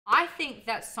I think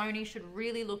that Sony should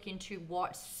really look into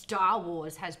what Star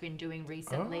Wars has been doing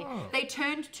recently. They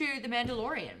turned to The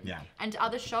Mandalorian and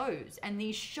other shows, and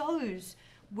these shows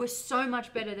were so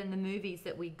much better than the movies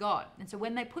that we got. And so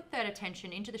when they put that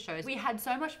attention into the shows, we had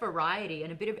so much variety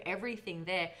and a bit of everything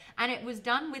there, and it was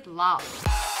done with love.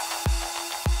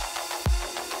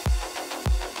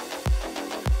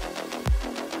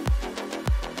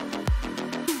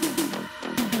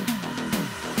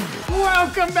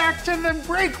 Welcome back to the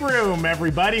Break Room,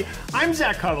 everybody. I'm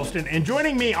Zach Huddleston, and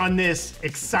joining me on this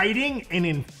exciting and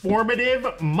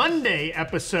informative Monday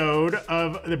episode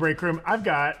of the Break Room, I've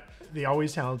got the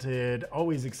always talented,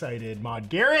 always excited Maude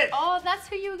Garrett. Oh, that's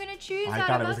who you were going to choose I out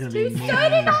thought of it was us going to two. be me. So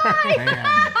did I.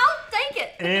 Man. I'll take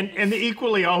it. And the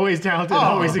equally always talented,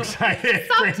 always excited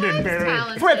Brandon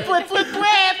Barrick. Talented.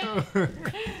 Flip.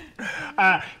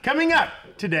 Coming up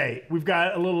today, we've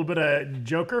got a little bit of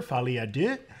Joker, Folie à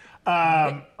Deux.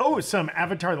 Some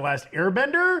Avatar The Last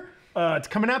Airbender. It's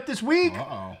coming out this week.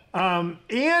 And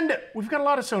we've got a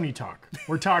lot of Sony talk.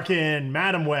 We're talking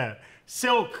Madam Web,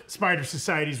 Silk, Spider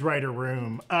Society's writer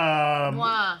room.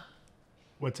 Noir.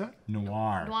 What's that?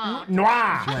 Noir. Noir. Noir.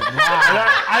 I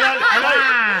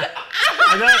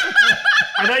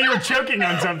thought you were choking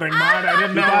on something, Maude. I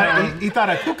didn't know. He thought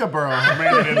a kookaburra had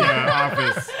made it in the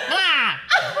office.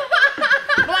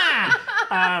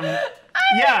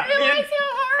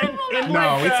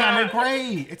 It sounded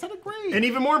great. It sounded great. And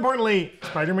even more importantly,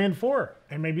 Spider-Man 4,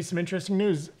 and maybe some interesting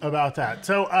news about that.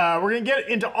 So we're gonna get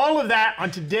into all of that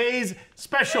on today's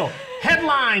special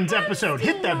headlines episode.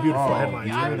 Hit that beautiful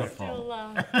headlines. I'm still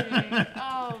laughing.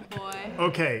 Oh boy.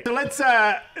 Okay, so let's.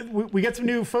 We got some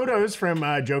new photos from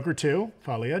Joker 2,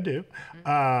 Folie à Deux.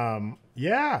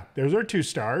 Yeah, those are 2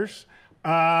 stars.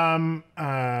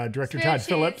 Director Todd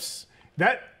Phillips.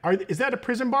 Is that a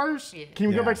Prison Bars? Yeah. Can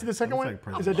you go back to the second one?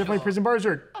 Like Is that definitely Prison Bars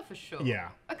or? Oh, for sure. Yeah.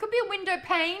 It could be a window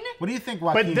pane. What do you think,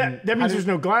 Joaquin? But that means there's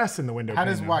no glass in the window. How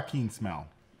does Joaquin smell?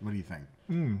 What do you think?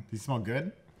 Does he smell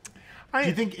good? Do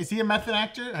you think, is he a method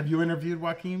actor? Have you interviewed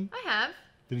Joaquin? I have.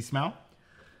 Did he smell?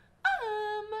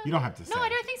 You don't have to say. No, I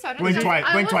don't think so. Blink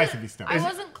twice if he smells. I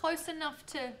wasn't close enough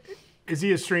to. Is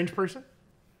he a strange person?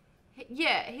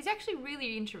 Yeah, he's actually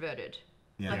really introverted.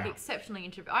 Yeah. Like exceptionally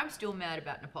introverted. I'm still mad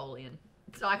about Napoleon.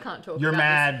 So I can't talk You're about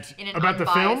mad this in an about the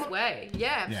unbiased film? way.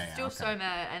 Yeah, I'm Yeah, still okay. so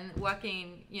mad. And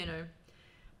Joaquin,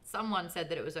 someone said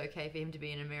that it was okay for him to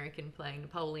be an American playing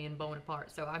Napoleon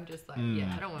Bonaparte. So I'm just like,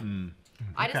 I don't want.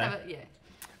 I just have a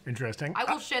Interesting. I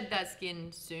will shed that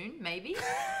skin soon, maybe.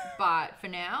 But for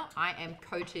now, I am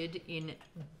coated in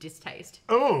distaste.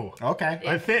 Oh, Okay.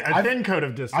 a thin coat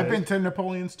of distaste. I've been to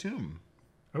Napoleon's tomb.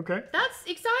 Okay. That's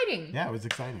exciting. Yeah, it was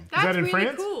exciting. That's that in really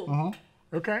France? cool.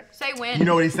 Okay. Say when. You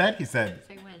know what he said? He said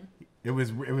Say when. it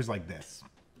was like this.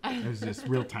 It was just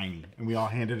real tiny, and we all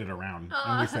handed it around,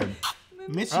 and we said,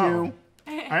 "Miss you."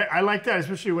 I like that,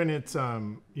 especially when it's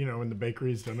when the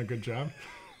bakery's done a good job.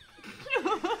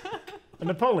 A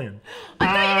Napoleon. I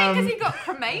thought you meant because he got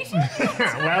cremated.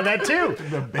 Well, that too.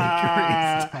 The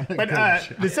bakery's But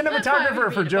the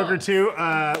cinematographer for Joker 2,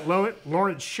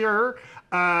 Lawrence Sher,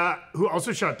 who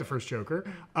also shot the first Joker,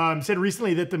 said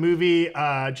recently that the movie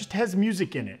just has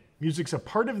music in it. Music's a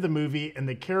part of the movie and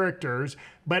the characters,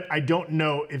 but I don't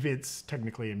know if it's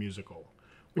technically a musical,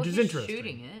 which is interesting.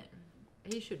 Shooting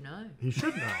it. He should know. He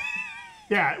should know.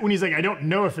 Yeah, when he's like, I don't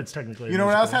know if it's technically a You know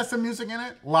what musical. else has some music in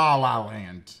it? La La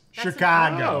Land. That's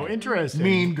Chicago. Oh, interesting.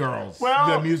 Mean Girls.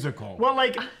 Well, the musical. Well,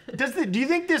 like, do you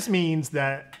think this means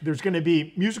that there's going to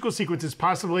be musical sequences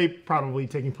probably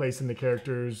taking place in the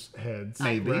characters' heads?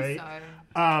 Maybe. Right?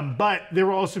 So. But there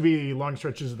will also be long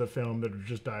stretches of the film that are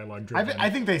just dialogue driven. I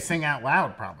think they sing out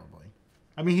loud, probably.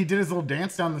 I mean, he did his little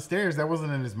dance down the stairs. That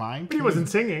wasn't in his mind. He wasn't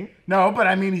singing. No, but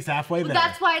I mean, he's halfway there.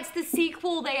 That's why it's the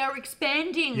sequel. They are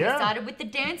expanding. Yeah. We started with the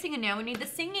dancing and now we need the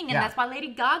singing. And Yeah. that's why Lady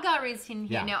Gaga is in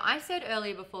here. Yeah. Now, I said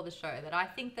earlier before the show that I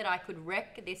think that I could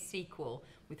wreck this sequel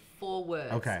with 4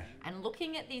 words. Okay. And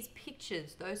looking at these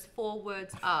pictures, those 4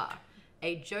 words are,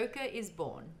 a Joker is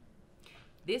born.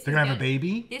 This They're is going to have a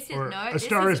baby? This is Or no. A this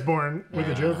Star is is Born with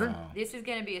a Joker. This is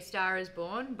going to be A Star is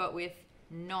Born, but with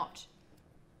not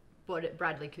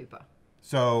Bradley Cooper.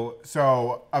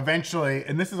 So eventually,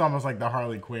 and this is almost like the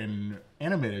Harley Quinn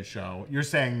animated show, you're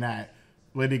saying that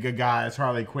Lady Gaga as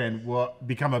Harley Quinn will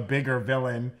become a bigger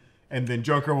villain, and then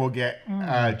Joker will get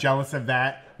jealous of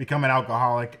that, become an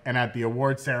alcoholic, and at the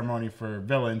award ceremony for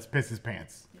villains, piss his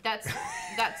pants. That's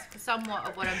somewhat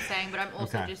of what I'm saying, but I'm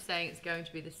also Okay. just saying it's going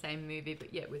to be the same movie,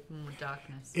 but yet with more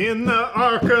darkness. In the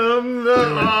Arkham,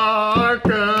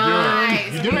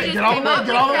 Nice. You do We it. just Get all the came way, up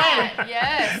get all with the way. that.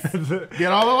 Yes.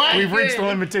 Get all the way. We've reached the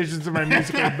limitations of my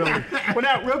musical ability. Well,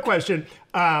 now, real question.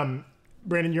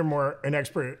 Brandon, you're more an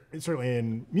expert, certainly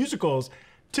in musicals.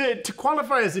 To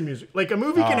qualify as a music, like a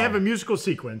movie can have a musical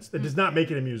sequence that does not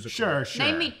make it a musical. Sure.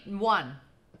 Name me one.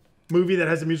 Movie that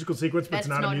has a musical sequence, but That's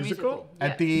it's not a musical. Yeah.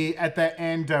 At the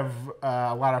end of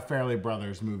a lot of Fairley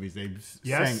Brothers movies, they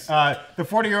Yes. sing the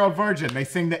 40-Year-Old Virgin. They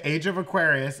sing The Age of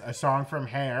Aquarius, a song from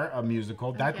Hair, a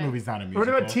musical. That movie's not a musical. What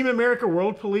about Team America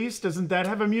World Police? Doesn't that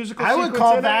have a musical I sequence would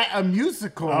call in that it? a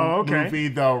musical movie,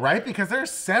 though, right? Because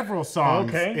there's several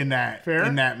songs in that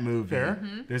movie. Fair.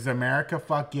 There's America,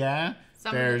 Fuck Yeah.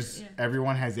 There's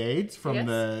Everyone Has AIDS from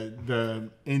the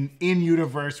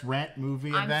in-universe Rent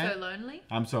movie I'm event. So lonely.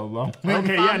 I'm so lonely.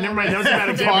 Okay, yeah, never mind. That was about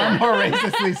Far example. more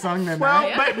racistly sung than Well,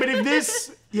 that. but if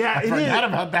this, I forgot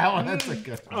about that one. That's a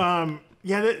good one.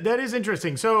 Yeah, that is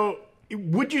interesting. So,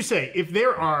 would you say if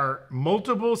there are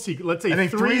multiple sequences, let's say I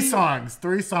think three songs.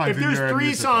 If there's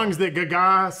three songs that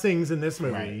Gaga sings in this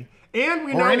movie, and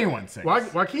we know anyone sings.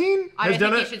 Joaquin I has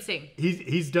don't done think he should sing.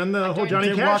 He's done the whole don't Johnny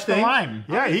Did Cash walk the thing. line.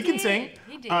 Yeah, he He can did. sing.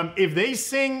 He did. If they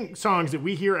sing songs that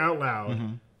we hear out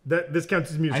loud, that this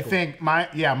counts as musical. I think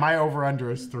my over-under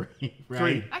is 3. Right?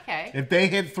 3. Okay. If they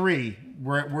hit 3,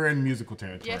 we're in musical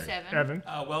territory. Yes, Evan. Evan.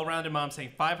 Well-rounded mom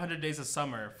saying 500 Days of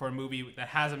Summer for a movie that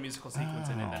has a musical sequence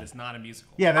in it that is not a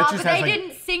musical. Yeah, that Oh, just but has they like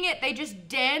didn't sing it. They just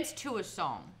danced to a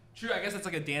song. True, I guess it's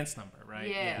like a dance number, right?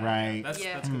 Yeah. Right. That's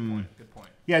Yeah. a good point. Good point.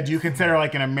 Yeah, do you consider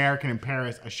like an American in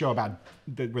Paris a show about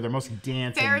where they're mostly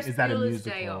dancing? Ferris Is that a Bueller's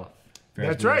musical? Day Off. Ferris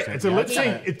That's right. Bueller's It's Day a Off. lip sync.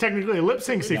 Yeah. It's technically a lip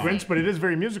sync Lip sequence, sync. but it is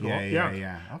very musical.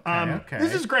 Yeah. Okay.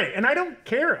 This is great, and I don't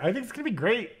care. I think it's gonna be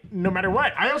great no matter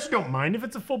what. I also don't mind if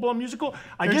it's a full-blown musical.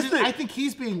 I think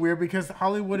he's being weird because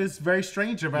Hollywood is very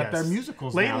strange about their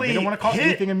musicals now. Lately, They don't want to call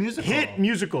anything a musical. Hit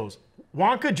musicals.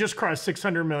 Wonka just crossed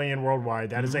 600 million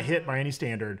worldwide. That is a hit by any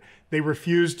standard. They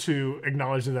refuse to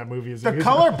acknowledge that movie is a The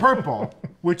musical. Color Purple,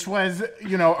 which was,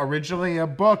 originally a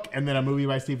book and then a movie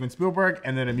by Steven Spielberg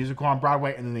and then a musical on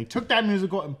Broadway. And then they took that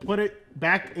musical and put it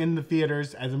back in the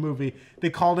theaters as a movie. They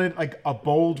called it like a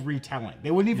bold retelling.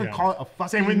 They wouldn't even call it a fucking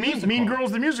Same with musical. Mean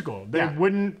Girls the musical. They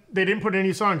didn't put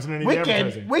any songs in any of the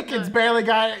advertising. Wicked's barely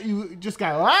got, you just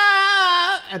got,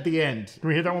 at the end. Can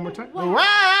we hear that one more time?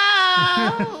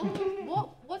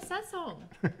 What's that song?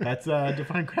 That's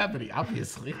Defying Gravity,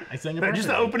 obviously. I sang it. Just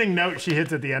the opening note she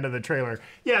hits at the end of the trailer.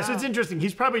 Yeah, so it's interesting.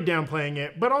 He's probably downplaying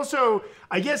it. But also,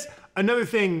 I guess another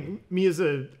thing, me as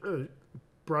a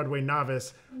Broadway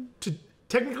novice,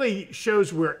 technically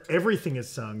shows where everything is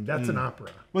sung. That's an opera.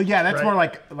 Well, yeah, that's right? more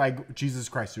like Jesus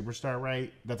Christ Superstar,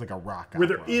 right? That's like a rock Where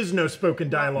opera. there is no spoken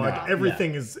dialogue. No,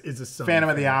 Everything is a song. Phantom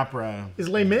of the Opera. Is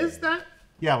Les Mis that?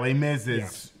 Yeah, Les Mis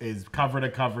is cover to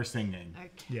cover singing. Okay.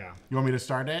 Yeah. You want me to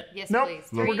start it? Yes, Nope. please.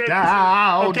 We're 3. good.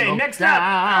 Down, Okay, look next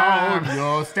down, up.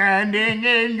 you're standing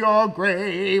in your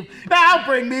grave. Now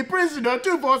bring me prisoner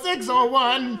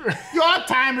 24601. Your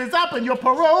time is up and your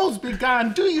parole's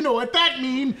begun. Do you know what that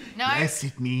means? No. Yes,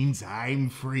 it means I'm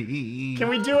free. Can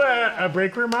we do a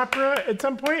break room opera at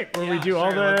some point where we do all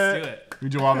Let's do the it. We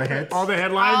do all the hits. all the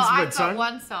headlines Oh, but I've got sung?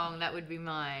 one song that would be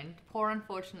mine. Poor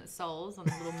Unfortunate Souls on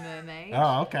The Little Mermaid.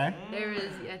 Oh, okay. There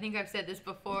is, I think I've said this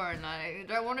before, and I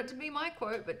don't want it to be my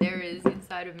quote, but there is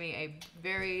inside of me a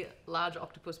very large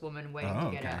octopus woman waiting to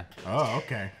get out. Oh,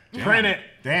 okay. Damn. Print it.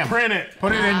 Damn. Print it.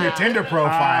 Put it in your Tinder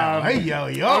profile. Hey, yo,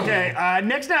 yo. Okay,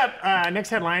 next up, next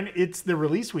headline. It's the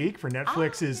release week for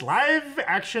Netflix's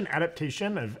live-action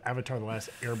adaptation of Avatar: The Last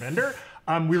Airbender.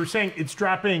 We were saying it's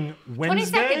dropping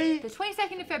Wednesday. 22nd, the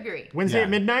 22nd of February. Wednesday Yeah. at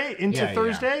midnight into Yeah, yeah.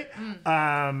 Thursday.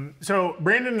 So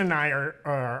Brandon and I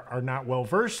are not well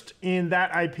versed in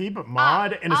that IP, but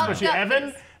Maude and I've especially got Evan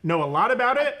this. know a lot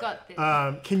about it. got this.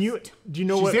 Do you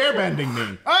know She's what? airbending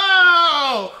me.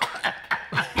 Oh!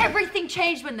 Everything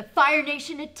changed when the Fire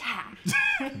Nation attacked.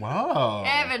 Whoa.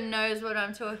 Evan knows what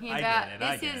I'm talking I about. get it,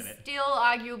 I This get is it. still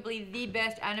arguably the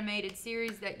best animated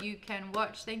series that you can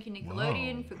watch. Thank you,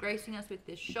 Nickelodeon, for gracing us with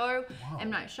this show. M.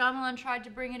 Night Shyamalan tried to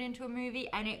bring it into a movie,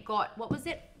 and it got, what was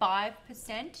it,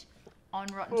 5% on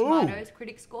Rotten Tomatoes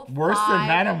critic score. Worse than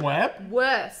Madam Web?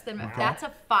 Worse than that's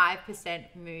a 5%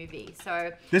 movie.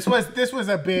 So This was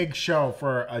a big show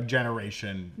for a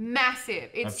generation. massive.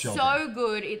 It's children. so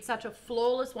good. It's such a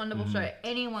flawless, wonderful show.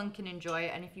 Anyone can enjoy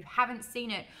it. And if you haven't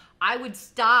seen it, I would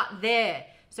start there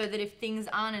so that if things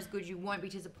aren't as good, you won't be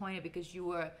disappointed because you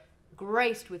were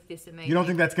graced with this amazing. You don't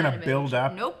think that's going to animated build show.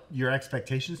 up Nope. your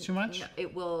expectations too much? No,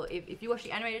 it will. If you watch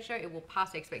the animated show, it will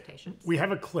pass expectations. We have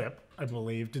a clip, I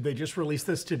believe. Did they just release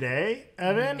this today,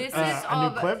 Evan? This is a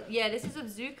new clip. Yeah, this is of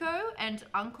Zuko and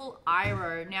Uncle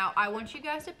Iroh. Now, I want you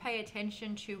guys to pay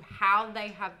attention to how they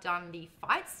have done the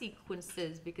fight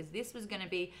sequences because this was going to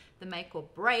be the make or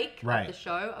break Right. of the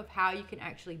show of how you can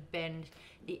actually bend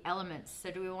the elements. So,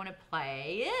 do we want to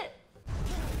play it?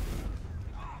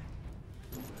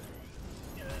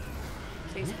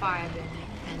 So he's firebending,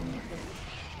 and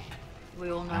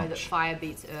we all know that fire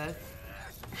beats earth.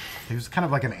 It was kind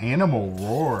of like an animal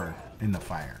roar in the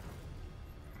fire.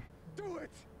 Do it.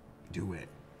 Do it.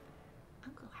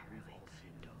 Uncle Harry ain't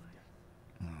gonna do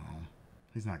it. No,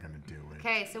 he's not gonna do it.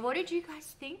 Okay, so what did you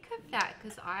guys think of that?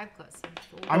 Because I've got some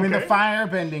thoughts. I mean, the fire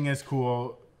bending is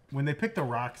cool. When they pick the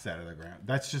rocks out of the ground,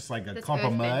 that's just like a clump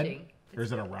of mud, or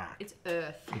is it a rock? It's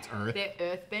earth. It's earth. They're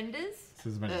earth benders. This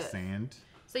is a bunch of sand.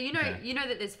 So you know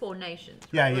that there's 4 nations.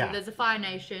 Yeah, right? yeah. There's the fire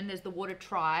nation. There's the water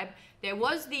tribe. There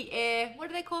was the air. What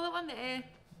do they call that one? The air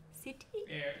city.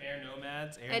 Air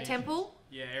nomads. Air temple.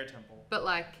 Yeah, air temple. But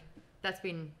like, that's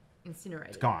been incinerated.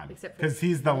 It's gone. Except because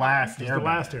he's the last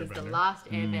airbender. He's the last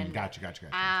airbender. Gotcha.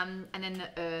 And then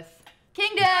the Earth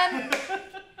Kingdom.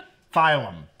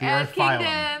 Phylum. The Earth Phylum.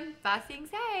 Kingdom. Bad things,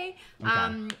 hey.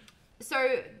 Okay.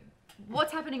 So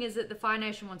what's happening is that the Fire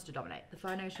Nation wants to dominate. The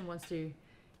Fire Nation wants to,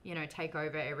 take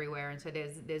over everywhere. And so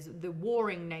there's the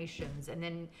warring nations, and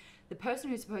then the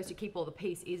person who's supposed to keep all the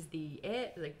peace is the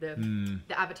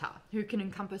Avatar, who can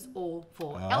encompass all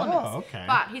 4 elements. Okay.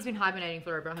 But he's been hibernating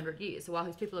for over 100 years. So while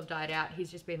his people have died out, he's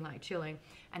just been like chilling.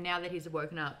 And now that he's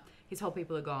woken up, his whole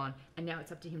people are gone. And now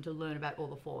it's up to him to learn about all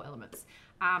the 4 elements.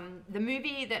 The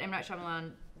movie that M. Night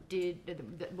Shyamalan did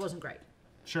that wasn't great.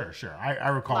 Sure. I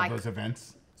recall those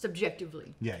events.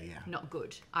 Subjectively. Yeah. Not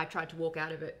good. I tried to walk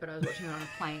out of it, but I was watching it on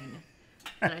a plane.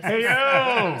 And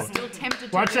I was still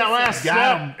tempted to watch that last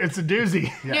step. It's a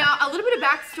doozy. Yeah. Now, a little bit of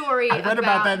backstory. I read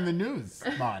about that in the news,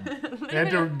 Mon. They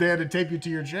had to tape you to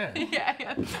your chair.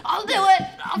 Yeah. I'll do it.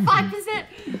 I'll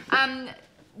 5%.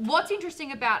 What's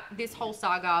interesting about this whole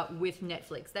saga with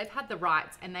Netflix, they've had the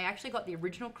rights, and they actually got the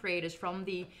original creators from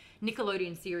the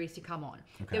Nickelodeon series to come on.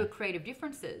 Okay. There were creative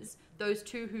differences. Those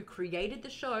 2 who created the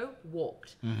show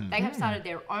walked. They have started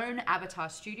their own Avatar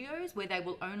studios where they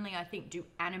will only, I think, do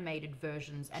animated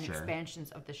versions and expansions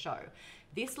of the show.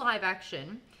 This live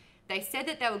action, they said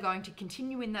that they were going to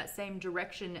continue in that same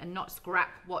direction and not scrap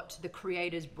what the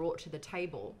creators brought to the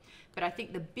table. But I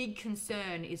think the big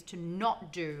concern is to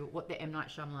not do what the M. Night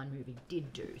Shyamalan movie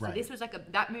did do. So this was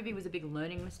that movie was a big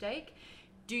learning mistake.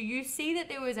 Do you see that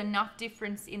there was enough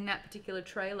difference in that particular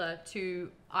trailer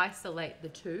to isolate the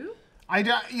 2? I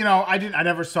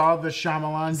never saw the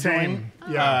Shyamalan Same.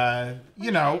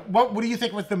 joint. What do you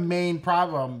think was the main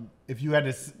problem? If you had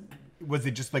to, was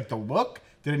it just like the look?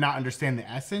 Did it not understand the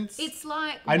essence? It's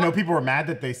like I know people were mad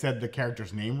that they said the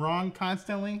character's name wrong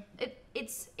constantly.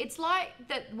 It's like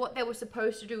that what they were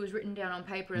supposed to do was written down on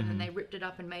paper, and then they ripped it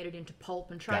up and made it into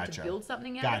pulp and tried to build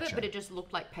something out of it, but it just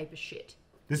looked like paper shit.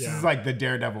 This is like the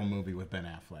Daredevil movie with Ben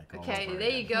Affleck. Okay, there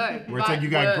you go. Where it's like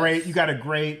you got a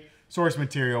great source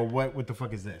material. What the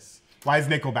fuck is this? Why is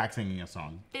Nickelback singing a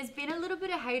song? There's been a little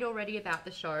bit of hate already about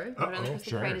the show, not only because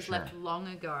the creators left long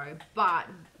ago, but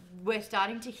we're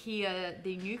starting to hear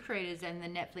the new creators and the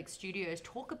Netflix studios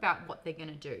talk about what they're going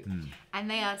to do. And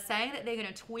they are saying that they're going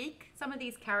to tweak some of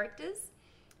these characters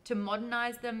to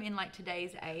modernize them in like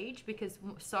today's age, because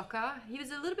Sokka, he was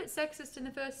a little bit sexist in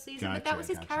the first season, but that was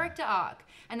his character arc.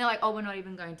 And they're like, oh, we're not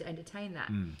even going to entertain that.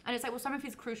 And it's like, well, some of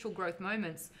his crucial growth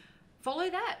moments, follow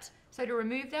that. So to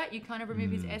remove that, you kind of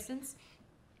remove his essence.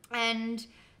 And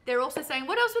they're also saying,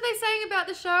 what else were they saying about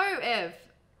the show, Ev?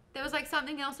 There was like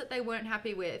something else that they weren't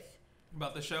happy with.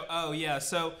 About the show? Oh, yeah.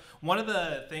 So one of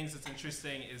the things that's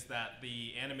interesting is that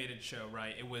the animated show,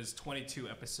 right, it was 22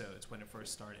 episodes when it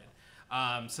first started.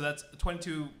 So that's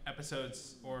 22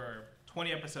 episodes or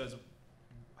 20 episodes,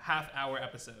 half-hour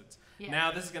episodes. Yeah.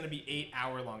 Now this is going to be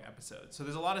 8-hour-long episodes. So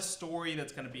there's a lot of story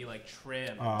that's going to be like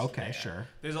trimmed. Oh, okay, sure.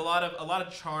 There's a lot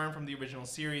of charm from the original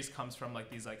series comes from like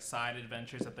these like side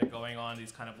adventures that they're going on,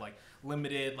 these kind of like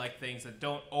limited like things that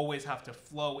don't always have to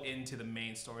flow into the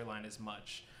main storyline as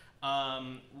much.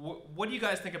 What do you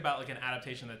guys think about like an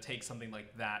adaptation that takes something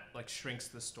like that, like shrinks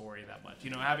the story that much?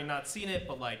 Having not seen it,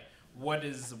 but like where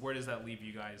does that leave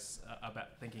you guys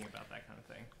about thinking about that kind of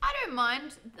thing? I don't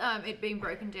mind it being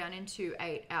broken down into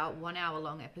 1 hour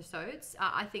long episodes.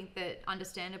 I think that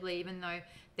understandably, even though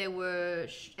there were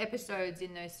episodes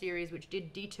in those series which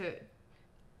did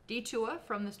detour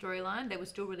from the storyline, they were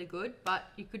still really good, but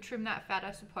you could trim that fat,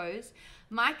 I suppose.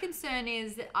 My concern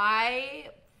is that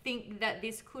I think that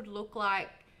this could look like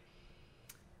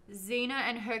Xena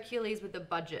and Hercules with a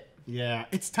budget. Yeah,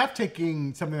 it's tough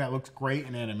taking something that looks great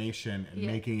in animation and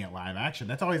making it live action.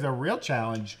 That's always a real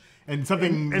challenge, and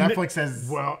something Netflix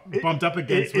has bumped up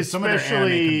against with some of their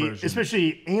anime conversions.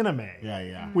 Especially anime.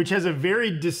 Yeah. Which has a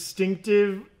very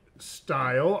distinctive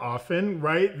style often,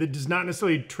 right? That does not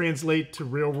necessarily translate to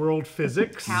real world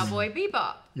physics. Cowboy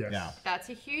Bebop. Yes. Yeah. That's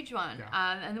a huge one.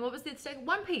 Yeah. And then what was the second?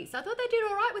 One Piece. I thought they did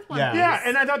all right with One Yeah. Piece. Yeah,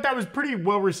 and I thought that was pretty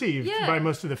well received Yeah. by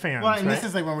most of the fans. Well, and right? this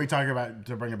is like when we talk about,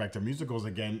 to bring it back to musicals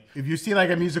again, if you see like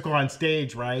a musical on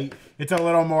stage, right, it's a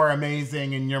little more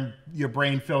amazing and your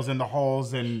brain fills in the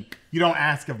holes and you don't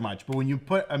ask of much. But when you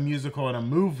put a musical in a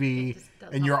movie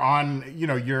and you're on, you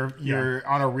know, you're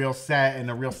on a real set in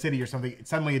a real city or something,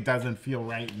 suddenly it doesn't feel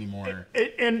right anymore.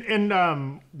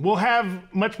 And we'll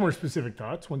have much more specific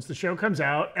thoughts once the show comes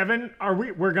out. Evan,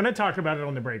 we're going to talk about it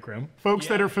on the break room. Folks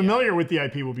that are familiar with the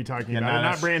IP will be talking about it,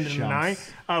 not Brandon and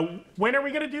I. When are we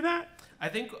going to do that? I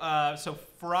think so.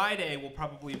 Friday we'll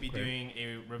probably be doing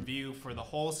a review for the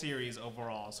whole series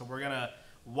overall. So we're gonna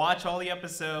watch all the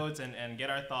episodes and get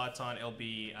our thoughts on. It'll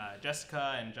be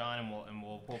Jessica and John, and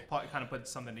we'll kind of put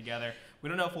something together. We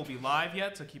don't know if we'll be live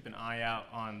yet, so keep an eye out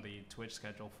on the Twitch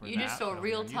schedule for that. You just saw It'll be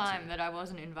real on time YouTube. that I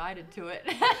wasn't invited to it.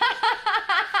 Cutting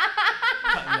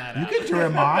that You out. can do it,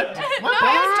 Maude. What it's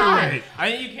bars do it? I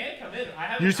mean, you can come in.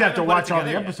 You just have to watch all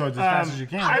the episodes as fast as you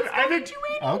can. I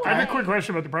have a quick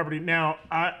question about the property. Now,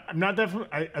 I'm not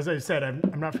as I said, I'm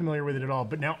not familiar with it at all.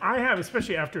 But now I have,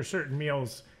 especially after certain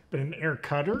meals, been an air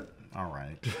cutter. All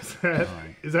right.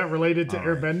 Is that related to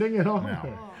air bending at all?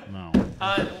 No.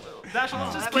 Dashiell,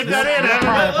 let's just Keep play that in, Evan.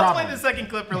 Let's play problem. the second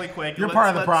clip really quick. You're part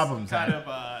of the problem, Kind Zach.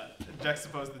 of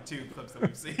juxtapose the two clips that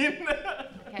we've seen.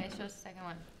 Okay, show us the second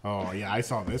one. Oh, yeah, I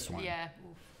saw this one. Yeah.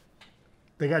 Oof.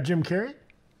 They got Jim Carrey?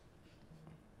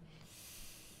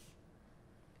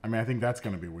 I mean, I think that's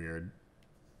going to be weird.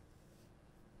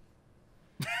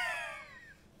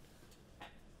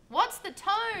 What's the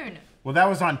tone? Well, that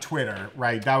was on Twitter,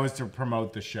 right? That was to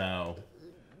promote the show.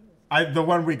 The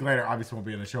 1 week later, obviously won't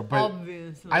be in the show, but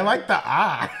Obviously. I like the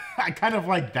I kind of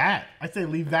like that. I say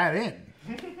leave that in.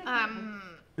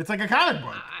 It's like a comic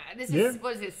book. This is,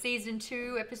 what is it, season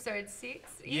 2, episode 6?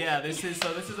 Yeah, this is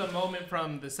a moment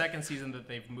from the second season that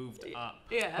they've moved up.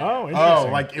 Yeah. Oh, interesting.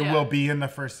 Oh, like it Yeah. will be in the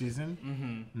first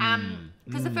season?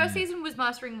 Because the first season was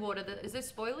mastering water. Is this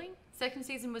spoiling? Second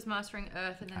season was mastering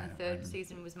earth, and then the third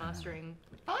season was mastering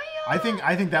fire. I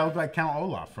think that looked like Count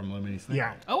Olaf from Lemony Snicket.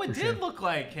 Yeah. Oh, it did look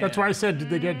like him. That's why I said, did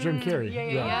they get Jim Carrey?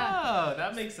 Yeah. Oh,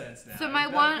 that makes sense now. So my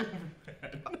one,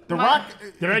 The Rock.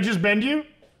 Did I just bend you?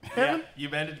 Yeah, you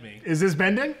bended me. Is this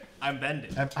bending? I'm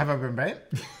bended. Have I been bent?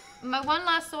 my one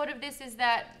last thought of this is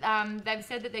that they've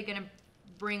said that they're going to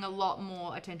bring a lot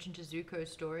more attention to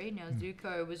Zuko's story. Now,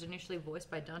 Zuko was initially voiced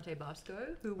by Dante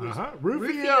Basco, who was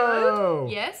Rufio.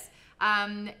 Yes.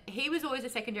 He was always a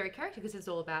secondary character because it's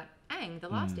all about Aang, the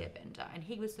last airbender, and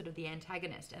he was sort of the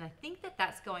antagonist. And I think that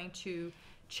that's going to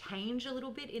change a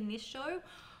little bit in this show.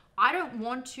 I don't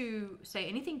want to say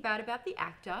anything bad about the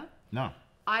actor. No.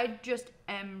 I just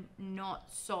am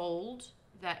not sold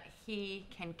that he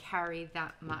can carry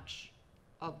that much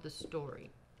of the story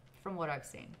from what I've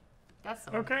seen. That's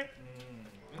all. Okay.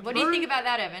 What do you think about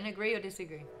that, Evan? Agree or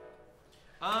disagree?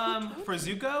 For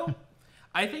Zuko,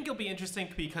 I think it'll be interesting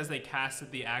because they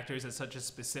casted the actors at such a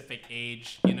specific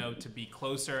age, you know, to be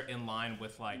closer in line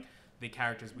with like the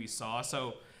characters we saw.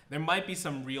 So there might be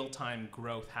some real-time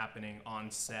growth happening on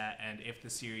set, and if the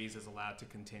series is allowed to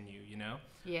continue, you know.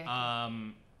 Yeah.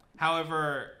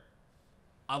 However,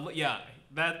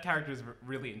 that character is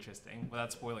really interesting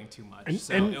without spoiling too much. And-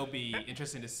 So and- it'll be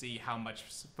interesting to see how much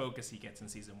focus he gets in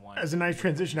season 1. As a nice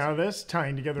transition out of this,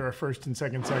 tying together our first and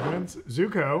second segments,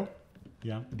 Zuko,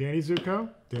 Yeah. Danny Zuko,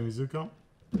 Danny Zuko.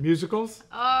 musicals.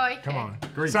 Oh, okay. Come on.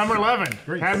 Grease. Summer Lovin'.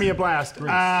 Grease. Had me a blast.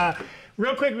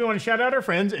 Real quick, we want to shout out our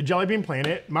friends at Jelly Bean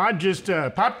Planet. Maude just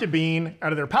popped a bean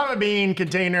out of their Papa Bean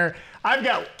container. I've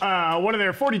got one of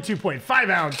their 42.5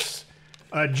 ounce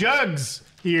jugs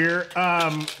here.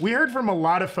 We heard from a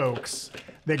lot of folks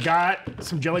that got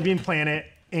some Jelly Bean Planet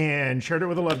and shared it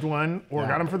with a loved one or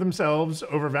got them for themselves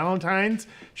over Valentine's.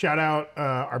 Shout out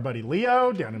our buddy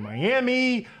Leo down in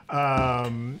Miami.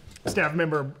 Staff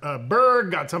member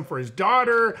Berg got some for his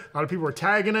daughter. A lot of people were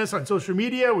tagging us on social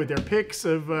media with their pics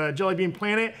of Jelly Bean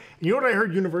Planet. And you know what I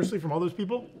heard universally from all those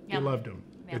people? They Yum. loved them.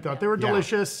 They Yum, thought yum. they were Yeah.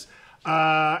 delicious.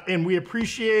 And we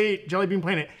appreciate Jelly Bean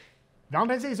Planet.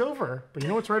 Valentine's Day is over, but you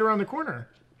know what's right around the corner?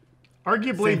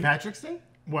 Arguably, St. Patrick's Day?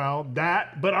 well,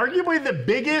 but arguably the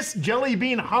biggest Jelly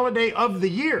Bean holiday of the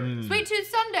year. Sweet Tooth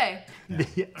Sunday.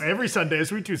 Every Sunday is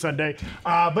Sweet Tooth Sunday.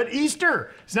 But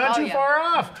Easter is not Oh, too yeah. far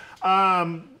off.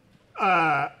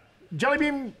 Jelly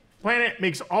Bean Planet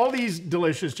makes all these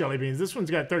delicious jelly beans. This one's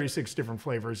got 36 different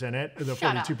flavors in it. The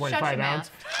Shut up. 42.5 Shut your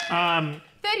ounce. mouth.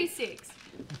 36.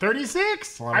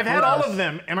 36? lot of I've had all flavors. of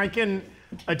them, and I can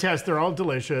attest they're all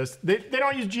delicious. They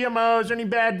don't use GMOs or any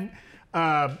bad,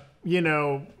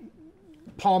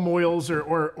 palm oils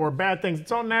or bad things.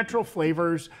 It's all natural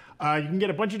flavors. You can get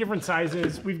a bunch of different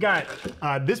sizes. We've got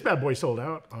this bad boy sold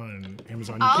out on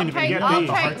Amazon. You can't even get I'll these.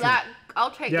 take that. I'll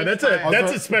take Yeah, this.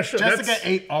 that's a special. Jessica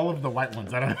ate all of the white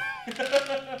ones. I don't. Yeah, I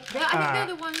think they're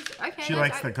the ones. Okay. She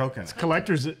likes the coconut.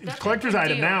 Collector's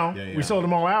item deal. now. Yeah. We sold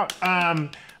them all out. Evan,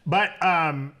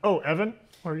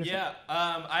 what were you saying?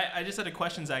 I just had a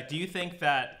question, Zach. Do you think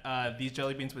that these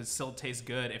jelly beans would still taste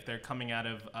good if they're coming out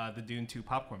of the Dune 2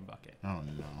 popcorn bucket? Oh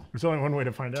no. There's only one way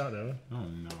to find out, Evan. Oh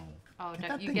no. Oh, Get don't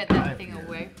that you thing get that out of thing here.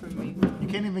 away from me. You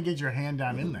can't even get your hand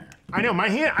down in there. I know my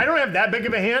hand. I don't have that big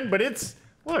of a hand, but it's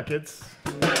okay.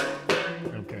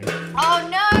 Oh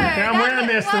no! I'm wearing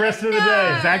this the rest of the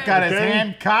day. Zach got his Okay.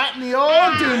 hand caught in the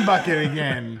old Dune bucket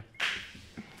again.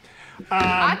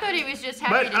 I thought he was just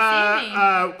happy to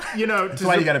see me. That's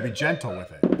why you got to be gentle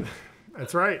with it.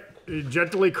 That's right. You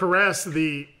gently caress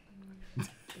the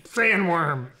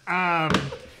sandworm.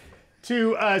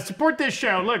 To support this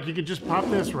show, look, you could just pop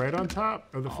this right on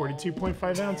top of the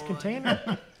 42.5 ounce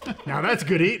container. Now that's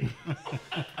good eating.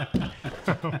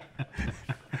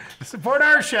 Support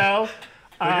our show.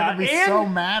 They're gonna be so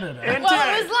mad at us.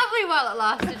 Well, it was lovely while it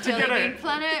lasted. Jelly get a Bean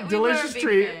Planet. delicious we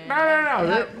treat. were a big fan.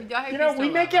 No. I hope you We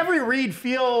make every read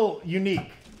feel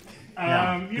unique.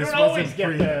 You this don't always wasn't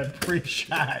get the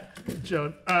pre-shot.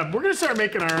 Joe. We're gonna start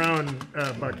making our own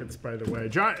buckets, by the way.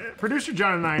 Producer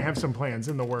John and I have some plans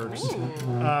in the works.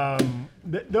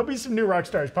 There'll be some new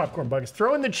Rockstars popcorn buckets.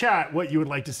 Throw in the chat what you would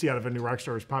like to see out of a new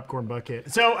Rockstars popcorn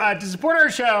bucket. So to support our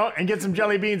show and get some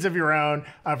jelly beans of your own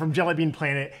from Jelly Bean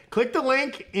Planet, click the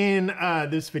link in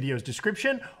this video's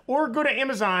description, or go to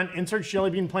Amazon and search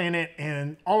Jelly Bean Planet,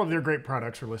 and all of their great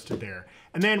products are listed there.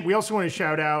 And then we also want to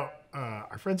shout out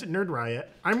our friends at Nerd Riot.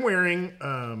 I'm wearing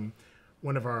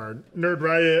one of our Nerd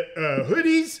Riot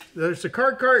hoodies. There's a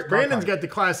card cart. Brandon's got the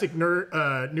classic new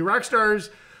Rockstars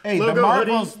Hey, logo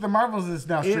the Marvels is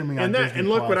now streaming on Disney and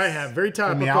look Plus. what I have. Very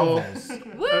topical.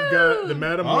 Woo! I've got the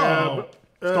Madam Web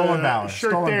Stolen Valor. shirt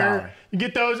Stolen there. Valor. You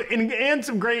get those and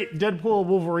some great Deadpool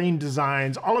Wolverine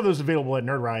designs. All of those available at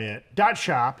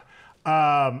nerdriot.shop.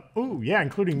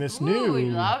 Including this Ooh, new we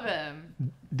love him.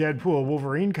 Deadpool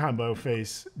Wolverine combo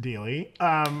face dealie.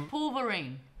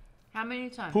 Wolverine. How many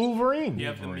times? Wolverine. You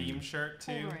have the meme shirt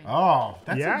too. Wolverine. Oh,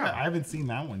 that's Yeah. I haven't seen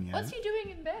that one yet. What's he doing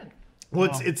in bed? Well,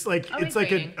 it's like he's a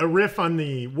reading. riff on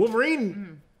the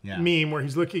Wolverine Yeah. meme where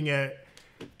he's looking at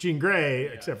Jean Grey,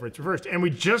 except for it's reversed. And we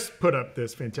just put up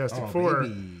this Fantastic Four,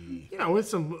 baby. with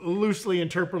some loosely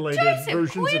interpolated Joseph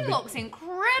versions Quinn of the. looks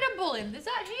incredible. Is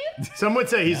that him? Some would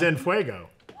say he's en fuego.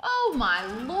 Oh my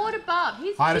lord above.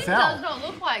 His Hot chin as hell. does not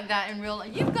look like that in real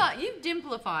life. You've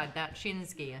dimplified that chin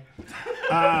skier.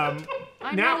 I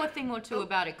now- know a thing or two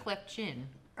about a cleft chin.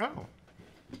 Oh,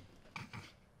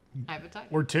 Appetite.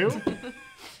 or two.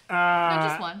 Not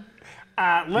just one.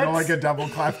 Let's. You know, like a double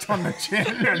cleft on the chin.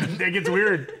 It gets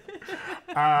weird.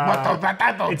 It's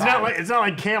not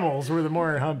like camels where the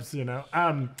more humps, It's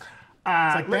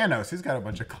like Thanos. He's got a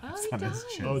bunch of clefts He on his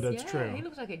does. chin. Oh, that's Yeah, true. He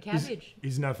looks like a cabbage.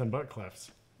 He's nothing but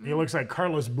clefts. He looks like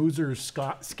Carlos Boozer's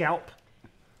scalp.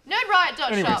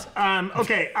 Nerdriot.shop.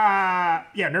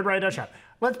 Nerdriot.shop.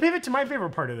 Let's pivot to my favorite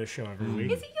part of this show every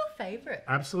week. Is it your favorite?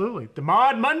 Absolutely. The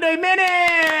Maude Monday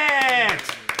Minute!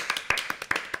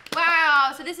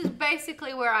 Wow, so this is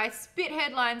basically where I spit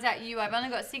headlines at you. I've only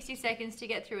got 60 seconds to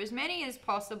get through as many as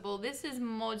possible. This is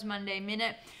Maude's Monday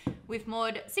Minute with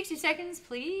Maude. 60 seconds,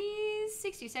 please.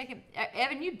 60 seconds.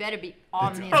 Evan, you better be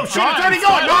on this. Oh, shit, it's already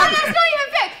gone! No, that's not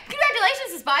even fair.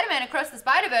 Congratulations to Spider-Man Across the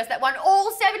Spider-Verse that won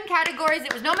all 7 categories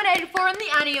it was nominated for in the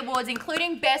Annie Awards,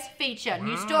 including Best Feature. Wow.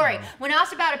 New story. When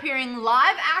asked about appearing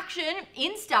live action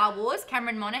in Star Wars,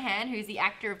 Cameron Monaghan, who's the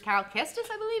actor of Cal Kestis,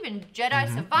 I believe, in Jedi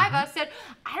Survivor, said,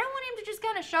 I don't want him to just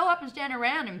kind of show up and stand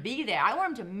around and be there. I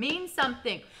want him to mean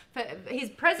something, for his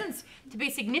presence to be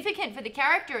significant for the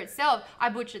character itself. I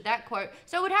butchered that quote.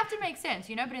 So it would have to make sense,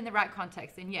 but in the right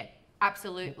context. And yet,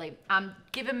 absolutely.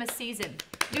 Give him a season.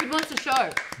 Dude wants a show.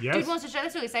 Yes. Dude wants a show.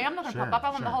 That's what we say. I'm not going to pop up. I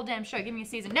want the whole damn show. Give me a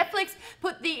season. Netflix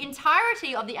put the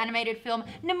entirety of the animated film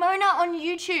Nimona on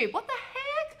YouTube. What the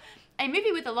heck? A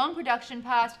movie with a long production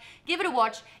past. Give it a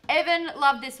watch. Evan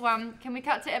loved this one. Can we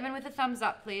cut to Evan with a thumbs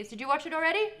up, please? Did you watch it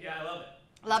already? Yeah, I love it.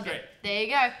 Loved it. There you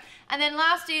go. And then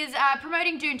last is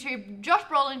promoting Dune 2. Josh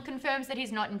Brolin confirms that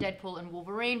he's not in Deadpool and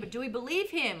Wolverine, but do we believe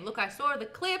him? Look, I saw the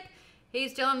clip.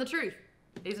 He's telling the truth.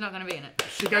 He's not going to be in it.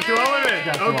 She got through all of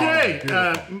it.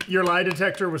 Okay. Your lie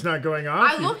detector was not going off.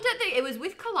 I looked at it was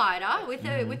with Collider,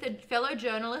 with a fellow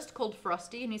journalist called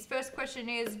Frosty, and his first question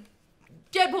is,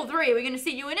 Deadpool 3, are we going to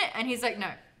see you in it? And he's like, no,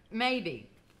 maybe.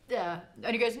 And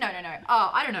he goes, no.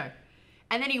 Oh, I don't know.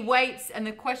 And then he waits, and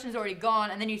the question's already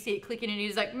gone, and then you see it clicking, and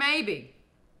he's like, maybe.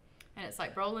 And it's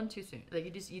like rolling too soon. Like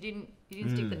you didn't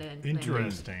stick the name.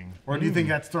 Interesting. Or do you think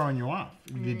that's throwing you off?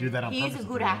 You do that on purpose? He's a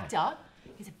good actor.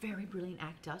 He's a very brilliant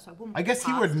actor, so I wouldn't. I guess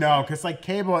he would know, because like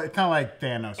Cable, it's kind of like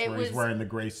Thanos, where he's wearing the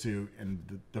gray suit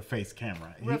and the face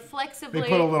camera. Reflexively, they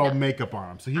put a little makeup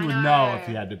on him, so he would know if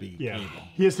he had to be Cable.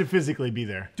 He has to physically be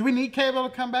there. Do we need Cable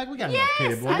to come back? We got enough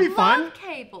Cable. It'd be fun.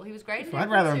 Cable. He was great. I'd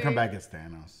rather him come back as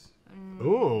Thanos.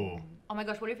 Ooh. Oh my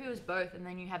gosh, what if it was both, and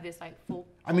then you have this like full?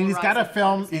 I mean, he's got to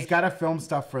film. He's got to film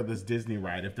stuff for this Disney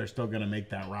ride. If they're still gonna make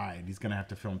that ride, he's gonna have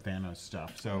to film Thanos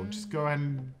stuff. So just go ahead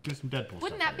and do some Deadpool.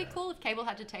 Wouldn't that be cool if Cable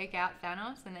had to take out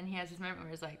Thanos, and then he has this moment where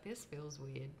he's like, "This feels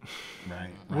weird." Right.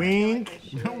 Wink.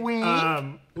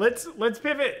 Wink. Let's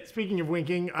pivot. Speaking of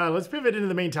winking, let's pivot into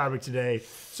the main topic today.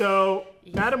 So,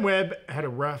 Madam Web had a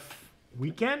rough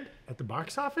weekend at the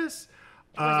box office.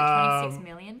 Was it 26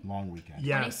 million? Long weekend.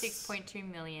 Yes. 26.2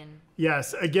 million.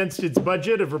 Yes, against its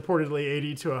budget of reportedly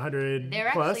 80 to 100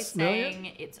 They're plus actually saying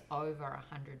million. it's over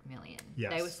 100 million.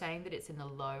 Yes. They were saying that it's in the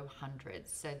low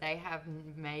hundreds. So they have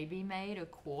maybe made a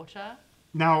quarter.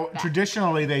 Now,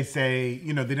 traditionally, they say,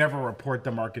 you know, they never report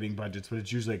the marketing budgets, but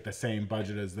it's usually like the same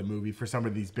budget as the movie for some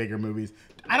of these bigger movies.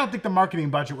 I don't think the marketing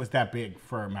budget was that big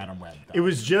for Madam Web, though. It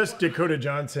was just Dakota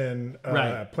Johnson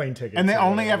plane tickets. And they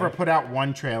only ever put out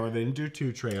one trailer. They didn't do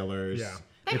two trailers. Yeah.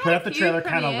 They put out the trailer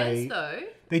kind of late. Though.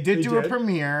 They did do a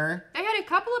premiere. They had a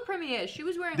couple of premieres. She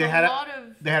was wearing a lot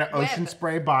of They had an ocean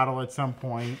spray bottle at some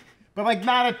point. But, like,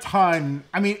 not a ton.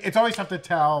 I mean, it's always tough to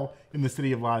tell in the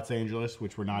city of Los Angeles,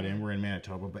 which we're not in. We're in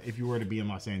Manitoba. But if you were to be in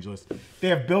Los Angeles, they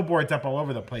have billboards up all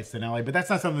over the place in LA. But that's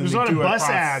not something There's a lot of bus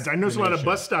ads. I know there's a lot of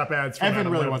bus stop ads. For Evan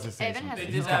really wants to say something.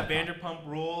 They did that Vanderpump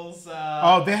Rules. They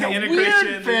had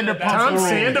weird Vanderpump Tom Rules.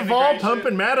 Sandoval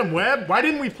pumping Madam Web. Why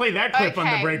didn't we play that clip on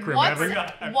the Breakroom,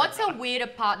 Evan? What's a weirder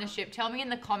partnership? Tell me in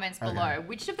the comments below.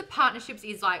 Which of the partnerships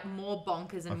is like more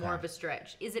bonkers and more of a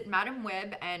stretch? Is it Madam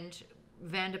Web and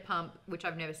Vanderpump, which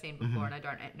I've never seen before, and I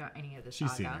don't know any of the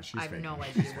saga. I have no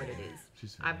idea what it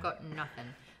is. I've got nothing.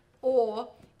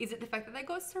 Or is it the fact that they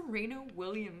got Serena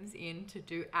Williams in to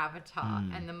do Avatar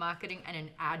and the marketing and an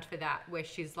ad for that where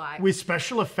she's like with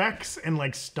special effects and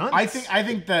like stunts? I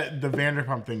think that the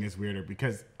Vanderpump thing is weirder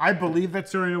because I believe that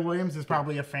Serena Williams is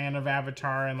probably a fan of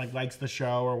Avatar and like likes the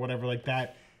show or whatever like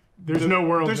that. There's no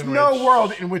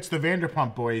world in which the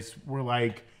Vanderpump boys were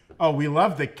like, oh, we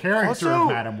love the character of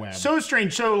Madam Web. So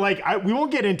strange. So, like, we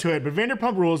won't get into it, but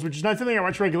Vanderpump Rules, which is not something I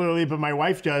watch regularly, but my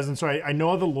wife does, and so I know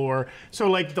all the lore. So,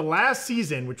 like, the last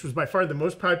season, which was by far the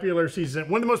most popular season,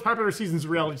 one of the most popular seasons of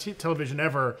reality television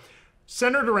ever,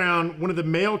 centered around one of the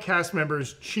male cast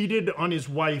members cheated on his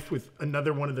wife with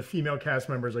another one of the female cast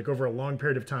members, like, over a long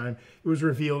period of time. It was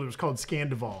revealed. It was called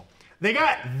Scandival. They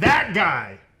got that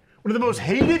guy, one of the most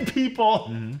hated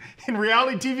people in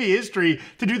reality TV history,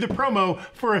 to do the promo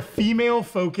for a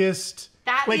female-focused.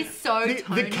 That is so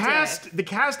the cast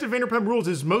of Vanderpump Rules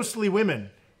is mostly women,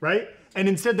 right? And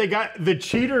instead they got the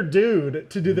cheater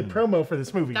dude to do the promo for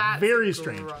this movie. That's very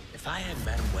strange. If I had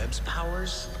Madam Web's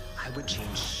powers, I would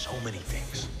change so many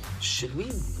things. Should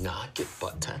we not get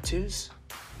butt tattoos?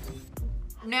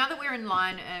 Now that we're in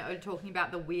line talking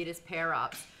about the weirdest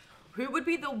pair-ups, who would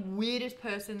be the weirdest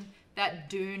person that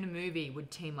Dune movie would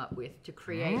team up with to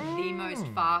create the most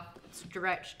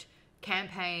far-stretched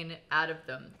campaign out of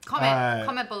them?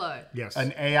 Comment below. Yes.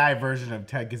 An AI version of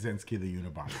Ted Kaczynski, the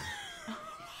Unabomber,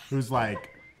 who's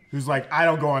like, I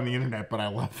don't go on the internet, but I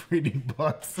love reading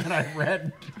books, and I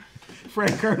read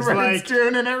Frank Herbert's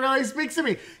Dune, and it really speaks to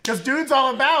me because Dune's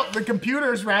all about the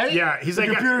computers, right? Yeah, he's the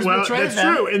like, computers well, betray that's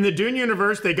them. true. In the Dune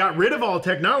universe, they got rid of all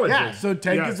technology. Yeah, so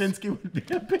Ted Kaczynski would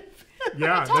be a big.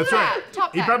 Yeah, that's right.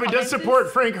 He probably does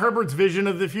support Frank Herbert's vision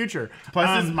of the future.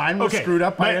 Plus, his mind was screwed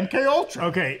up by MK Ultra.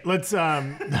 Okay, let's.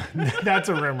 That's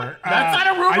a rumor. That's not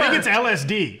a rumor. I think it's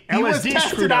LSD. He was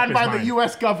tested on by the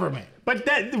U.S. government. But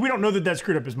we don't know that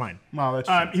screwed up his mind. Well, that's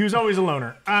true. He was always a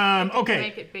loner. Okay.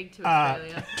 Make it big to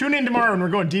Australia. Tune in tomorrow and we're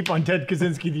going deep on Ted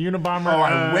Kaczynski, the Unabomber. Oh,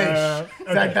 I wish.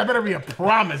 Okay. That better be a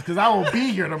promise because I will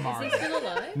be here tomorrow. Is he still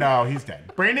alive? No, he's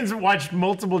dead. Brandon's watched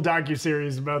multiple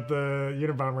docuseries about the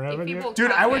Unabomber, haven't you?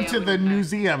 Dude, I went to the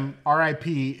museum, RIP,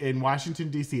 in Washington,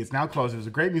 D.C. It's now closed. It was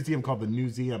a great museum called the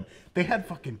Museum. They had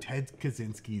fucking Ted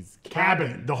Kaczynski's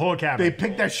cabin. The whole cabin. They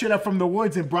picked that shit up from the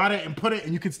woods and brought it and put it,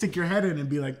 and you could stick your head in and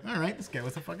be like, all right, this guy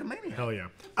was a fucking maniac. Hell yeah.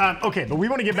 Okay, but we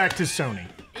want to get back to Sony.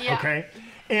 Yeah. Okay?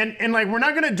 And like, we're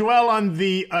not going to dwell on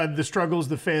the struggles,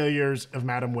 the failures of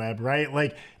Madam Web, right?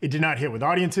 Like, it did not hit with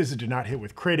audiences. It did not hit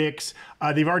with critics.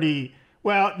 They've already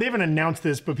Well, they haven't announced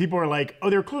this, but people are like, oh,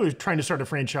 they're clearly trying to start a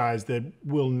franchise that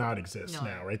will not exist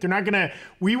now, right? They're not gonna,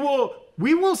 we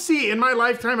will see, in my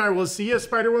lifetime, I will see a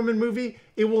Spider-Woman movie.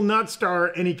 It will not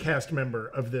star any cast member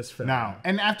of this film. No,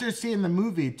 and after seeing the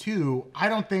movie too, I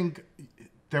don't think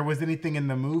there was anything in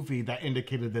the movie that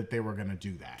indicated that they were gonna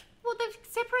do that. Well, they've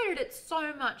separated it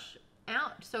so much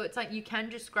out, so it's like you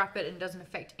can just scrap it and it doesn't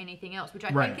affect anything else, which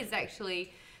I think is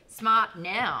actually smart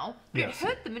now. It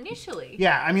hurt them initially.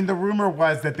 Yeah, I mean, the rumor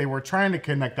was that they were trying to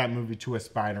connect that movie to a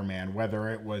Spider-Man, whether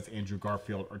it was Andrew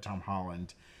Garfield or Tom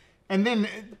Holland. And then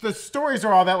the stories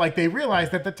are all that, like, they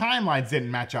realized that the timelines didn't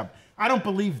match up. I don't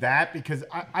believe that, because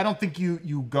I don't think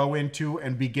you go into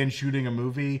and begin shooting a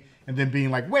movie and then being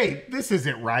like, wait, this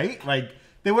isn't right. Like,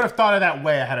 they would have thought of that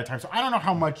way ahead of time. So I don't know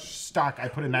how much stock I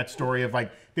put in that story of,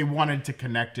 like, they wanted to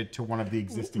connect it to one of the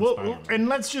existing Spider-Man. And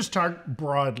let's just talk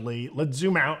broadly. Let's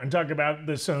zoom out and talk about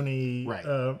the Sony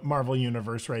Marvel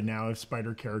universe right now of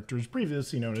spider characters,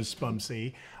 previously known as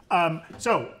Spumsy.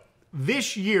 So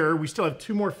this year, we still have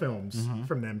 2 more films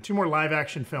from them, 2 more live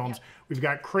action films. Yep. We've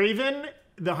got Kraven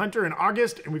the Hunter in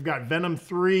August, and we've got Venom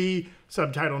 3,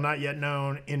 subtitle not yet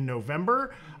known, in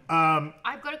November.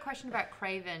 I've got a question about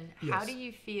Kraven. How do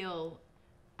you feel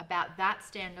about that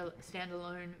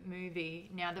standalone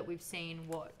movie now that we've seen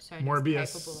what Sony's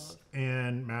MORBIUS capable of?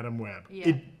 And Madam Web. Yeah.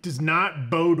 It does not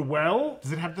bode well.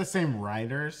 Does it have the same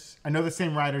writers? I know the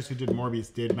same writers who did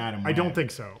Morbius did Madam Web. I don't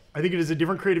think so. I think it is a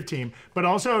different creative team. But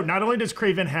also, not only does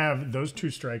Kraven have those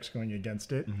 2 strikes going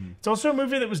against it, it's also a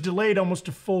movie that was delayed almost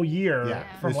a full year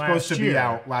from last year. It was supposed to be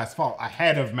out last fall,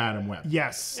 ahead of Madam Web.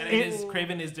 Yes. And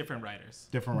Kraven is different writers.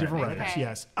 Different writers,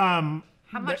 yes.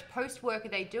 How much post work are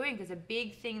they doing? Because a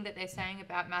big thing that they're saying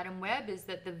about Madam Web is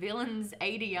that the villain's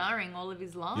ADRing all of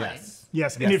his lines.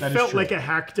 Yes, and it felt like a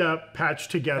hacked up, patched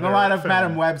together. And a lot of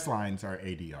Madam Web's lines are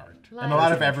ADR'd. And a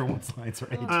lot of everyone's lines are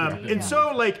ADR'd. And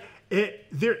so, like,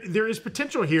 there is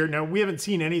potential here. Now, we haven't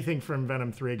seen anything from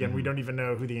Venom 3. Again, we don't even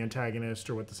know who the antagonist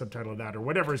or what the subtitle of that or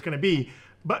whatever is going to be.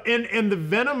 But and the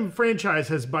Venom franchise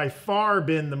has by far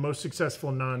been the most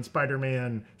successful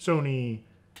non-Spider-Man Sony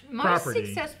property.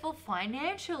 Successful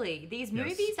financially. These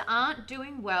movies aren't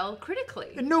doing well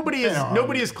critically. And nobody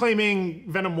is claiming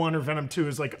Venom 1 or Venom 2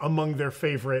 is like among their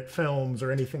favorite films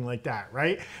or anything like that,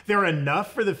 right? They're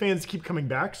enough for the fans to keep coming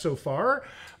back so far.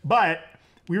 But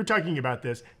we were talking about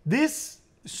this. This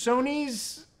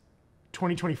Sony's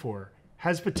 2024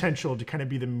 has potential to kind of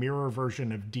be the mirror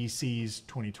version of DC's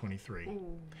 2023.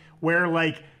 Where,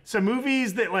 like, some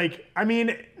movies that, like, I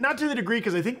mean, not to the degree,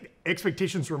 because I think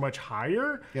expectations were much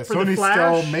higher. Yeah, for Sony's the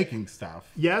Flash, still making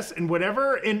stuff. Yes, and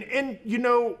whatever. And you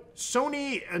know,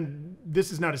 Sony, and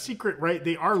this is not a secret, right?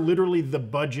 They are literally the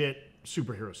budget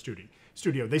superhero studio.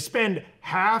 They spend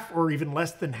half or even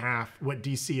less than half what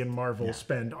DC and Marvel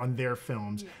spend on their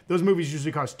films. Those movies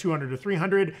usually cost $200 to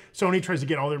 $300. Sony tries to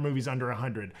get all their movies under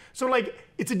 $100. So, like,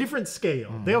 it's a different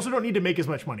scale. They also don't need to make as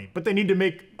much money, but they need to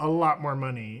make a lot more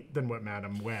money than what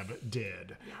Madam Web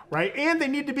did, right? And they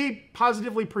need to be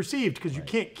positively perceived, because you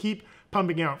can't keep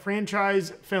pumping out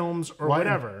franchise films or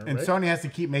whatever. And right? Sony has to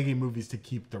keep making movies to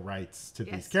keep the rights to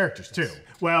these characters too.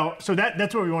 Well, so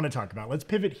that's what we want to talk about. Let's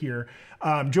pivot here.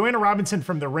 Joanna Robinson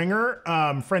from The Ringer,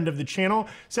 friend of the channel,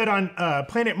 said on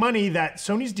Planet Money that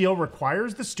Sony's deal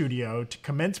requires the studio to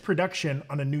commence production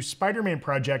on a new Spider-Man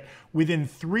project within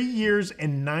 3 years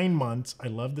and 9 months, I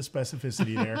love the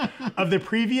specificity there, of the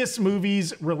previous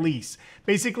movie's release.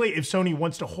 Basically, if Sony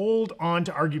wants to hold on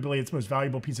to arguably its most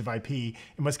valuable piece of IP, it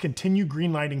must continue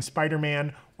greenlighting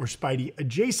Spider-Man or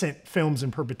Spidey-adjacent films in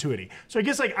perpetuity. So I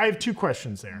guess, like, I have 2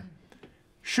 questions there.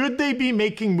 Should they be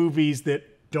making movies that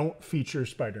don't feature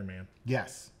Spider-Man?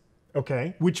 Yes.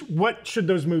 Okay. What should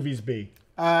those movies be?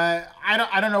 I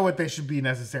don't know what they should be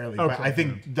necessarily, but I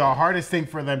think the hardest thing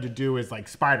for them to do is, like,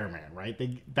 Spider-Man,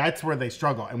 right? That's where they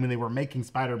struggle. And when they were making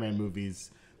Spider-Man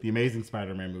movies, the Amazing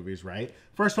Spider-Man movies, right?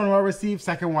 First one well received,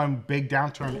 second one big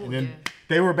downturn, and then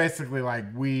they were basically like,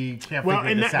 we can't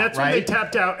figure this out, that's when they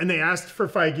tapped out and they asked for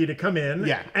Feige to come in.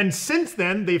 Yeah. And since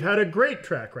then, they've had a great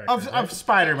track record of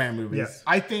Spider-Man movies. Yes.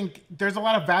 I think there's a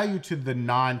lot of value to the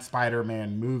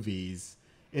non-Spider-Man movies.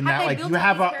 In Have that, they like, built you up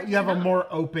have these a characters more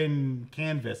open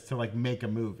canvas to, like, make a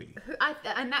movie.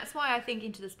 And that's why I think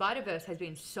Into the Spider-Verse has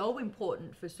been so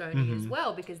important for Sony as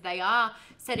well, because they are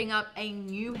setting up a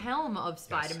new helm of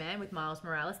Spider-Man with Miles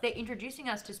Morales. They're introducing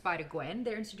us to Spider-Gwen.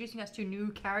 They're introducing us to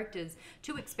new characters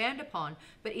to expand upon.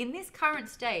 But in this current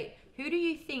state, who do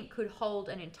you think could hold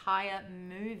an entire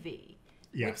movie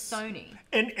with Sony?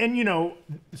 And you know,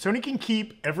 Sony can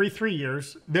keep every 3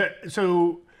 years.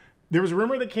 So there was a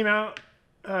rumor that came out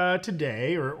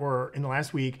today or in the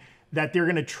last week that they're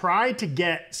going to try to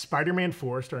get Spider-Man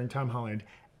 4, starring Tom Holland,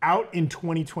 out in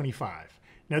 2025.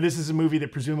 Now, this is a movie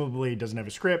that presumably doesn't have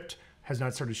a script, has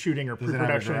not started shooting or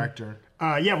pre-production. Director.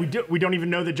 Yeah, we don't even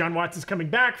know that John Watts is coming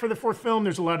back for the 4th film.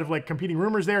 There's a lot of like competing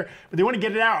rumors there, but they want to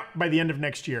get it out by the end of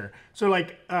next year. So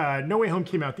like, No Way Home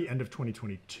came out the end of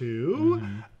 2022.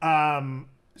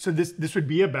 So this would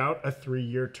be about a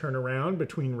 3-year turnaround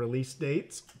between release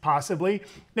dates, possibly.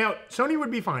 Now, Sony would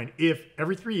be fine if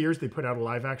every 3 years they put out a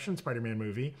live-action Spider-Man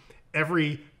movie.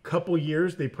 Every couple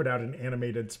years they put out an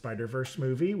animated Spider-Verse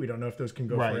movie. We don't know if those can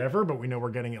go forever, but we know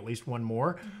we're getting at least one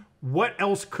more. What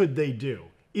else could they do?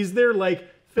 Is there like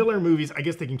filler movies? I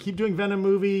guess they can keep doing Venom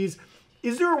movies.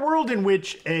 Is there a world in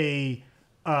which a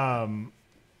Madam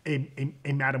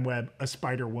Web, a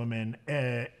Spider-Woman,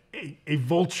 a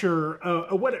Vulture,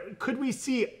 what could we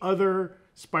see other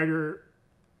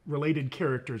Spider-related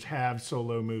characters have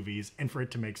solo movies and for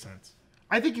it to make sense?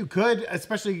 I think you could,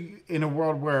 especially in a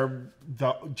world where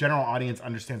the general audience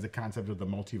understands the concept of the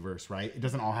multiverse, right? It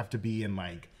doesn't all have to be in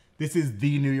like, this is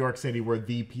the New York City where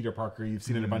the Peter Parker you've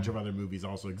seen in a bunch of other movies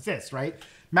also exists, right?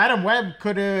 Madam Web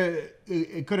could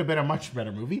have been a much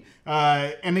better movie.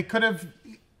 And it could have,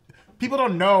 people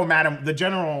don't know the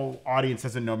general audience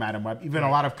doesn't know Madam Web. Even a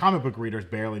lot of comic book readers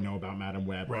barely know about Madam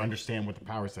Web or understand what the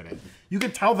power set is. You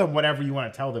can tell them whatever you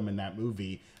want to tell them in that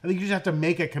movie. I think you just have to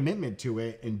make a commitment to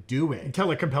it and do it. And tell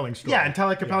a compelling story. Yeah, and tell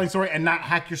a compelling story and not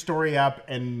hack your story up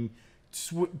and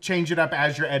change it up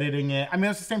as you're editing it. I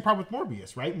mean, it's the same problem with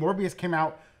Morbius, right? Morbius came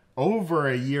out over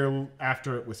a year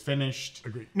after it was finished.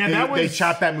 Agreed. Now they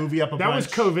chopped that movie up a bunch. That was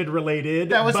COVID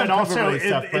related. That was but some also COVID-related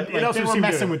stuff. But like, they were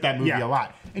messing with that movie a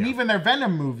lot. And even their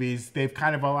Venom movies, they've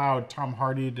kind of allowed Tom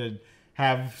Hardy to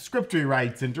have script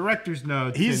rewrites and director's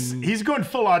notes. He's going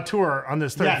full auteur on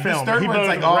this third film. This third one's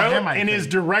like, and is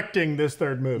directing this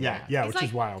third movie. Yeah, which like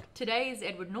is wild. Today's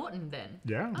Edward Norton then.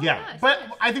 Yeah. Oh, yeah, nice, but nice.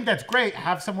 I think that's great.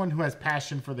 Have someone who has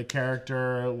passion for the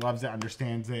character, loves it,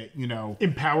 understands it, you know.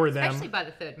 Empower them. Especially by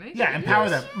the third movie. Yeah, empower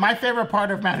them. My favorite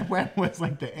part of Madam Web was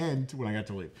like the end when I got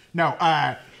to leave. No,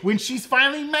 when she's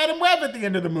finally Madam Web at the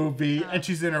end of the movie and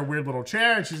she's in her weird little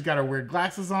chair and she's got her weird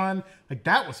glasses on. Like,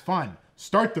 that was fun.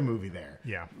 Start the movie there.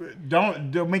 Yeah.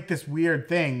 Don't make this weird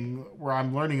thing where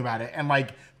I'm learning about it and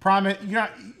like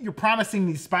you're promising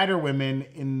these Spider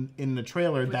Women in the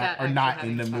trailer that are not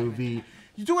in the movie.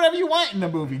 You do whatever you want in the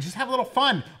movie. Just have a little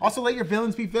fun. Also, let your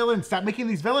villains be villains. Stop making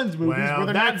these villains movies where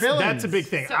they're not villains. That's a big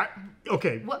thing. So,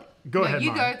 Go ahead.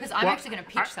 You go, because I'm actually going to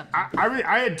pitch something.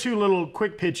 I had 2 little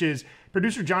quick pitches.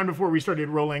 Producer John, before we started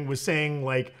rolling, was saying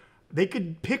like, they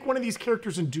could pick one of these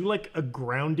characters and do like a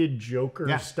grounded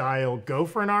Joker style. Go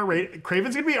for an R-rated.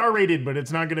 Craven's gonna be R-rated, but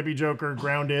it's not gonna be Joker,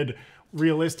 grounded,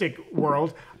 realistic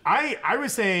world. I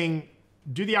was saying,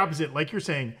 do the opposite. Like you're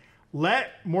saying,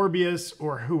 let Morbius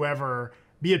or whoever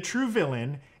be a true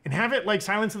villain and have it like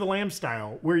Silence of the Lambs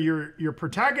style, where your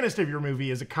protagonist of your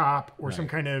movie is a cop or some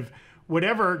kind of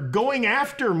whatever, going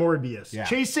after Morbius,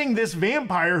 chasing this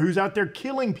vampire who's out there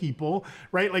killing people,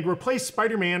 right? Like, replace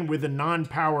Spider-Man with a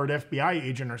non-powered FBI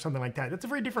agent or something like that. That's a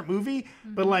very different movie,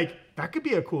 but like, that could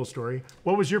be a cool story.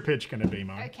 What was your pitch gonna be,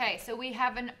 Mom? Okay, so we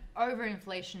have an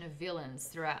overinflation of villains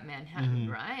throughout Manhattan,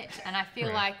 right? And I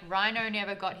feel like Rhino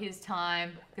never got his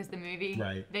time because the movie,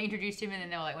 they introduced him and then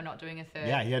they were like, we're not doing a third.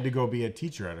 Yeah, he had to go be a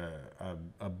teacher at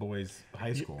a boys'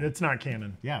 high school. It's not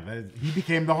canon. Yeah, he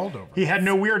became the holdover. He had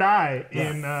no weird eye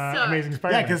in Amazing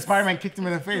Spider-Man. Yeah, because Spider-Man kicked him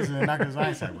in the face and then knocked his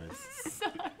eye sideways.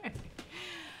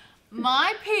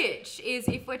 My pitch is,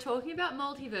 if we're talking about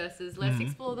multiverses, let's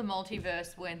explore the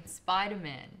multiverse when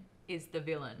Spider-Man is the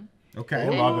villain. Okay,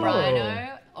 And love it.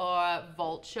 Rhino or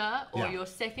Vulture or your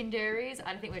secondaries.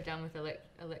 I don't think we're done with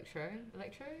Electro.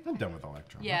 I'm done with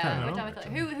Electro. Yeah, we're done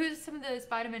with who's some of the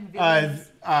Spider-Man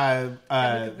villains?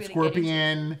 Really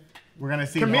Scorpion. We're gonna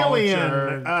see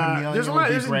Chameleon. Chameleon.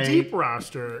 There's a deep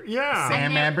roster. Yeah.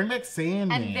 Sandman. Bring back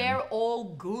Sandman. And they're all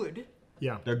good.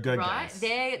 Yeah, they're good right? guys.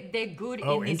 They're good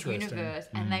in this universe,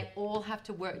 and they all have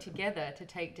to work together to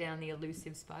take down the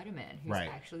elusive Spider-Man, who's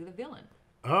actually the villain.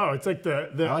 Oh, it's like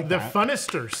the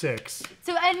Funnister 6.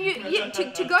 So, and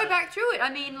to go back through it,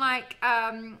 I mean, like,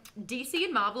 DC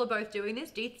and Marvel are both doing this.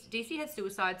 DC has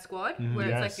Suicide Squad, where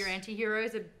it's like your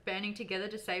anti-heroes are banding together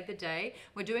to save the day.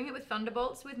 We're doing it with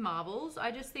Thunderbolts with Marvels.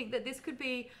 I just think that this could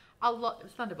be a lot. It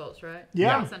was Thunderbolts, right?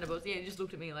 Yeah. Thunderbolts. Yeah, you just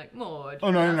looked at me like, Maude.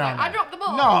 Oh, no. I dropped the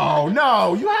ball.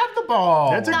 No, you have the ball.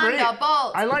 That's a great.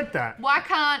 Thunderbolts. I like that. Why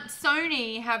can't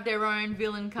Sony have their own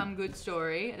villain come good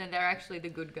story, and then they're actually the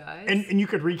good guys? And you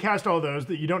could recast all those.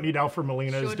 That you don't need Alfred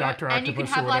Molina's Dr. Octopus or whatever. And you could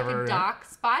have like a dark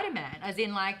Spider-Man, as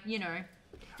in like, you know.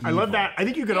 I love that. I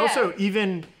think you could also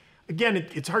even again,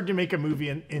 it's hard to make a movie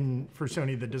for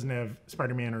Sony that doesn't have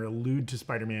Spider-Man or allude to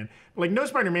Spider-Man. Like no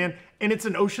Spider-Man, and it's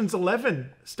an Ocean's 11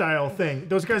 style thing.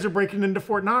 Those guys are breaking into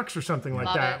Fort Knox or something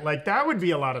like that. Like that would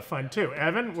be a lot of fun too.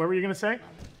 Evan, what were you gonna say?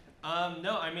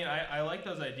 No, I mean, I like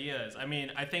those ideas. I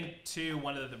mean, I think, too,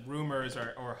 one of the rumors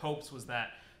or hopes was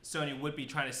that Sony would be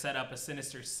trying to set up a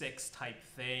Sinister Six type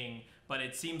thing, but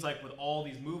it seems like with all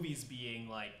these movies being,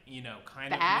 like, you know,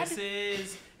 kind of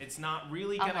misses, it's not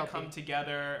really going to come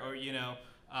together or, you know,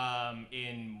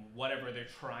 in whatever they're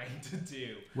trying to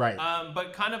do. Right.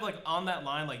 But kind of, like, on that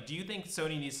line, like, do you think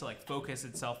Sony needs to, like, focus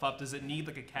itself up? Does it need,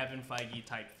 like, a Kevin Feige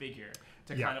type figure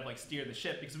to kind of, like, steer the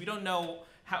ship? Because we don't know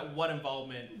what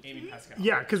involvement Amy Pascal.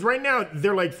 Yeah, because right now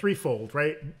they're like threefold,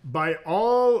 right? By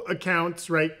all accounts,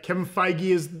 right, Kevin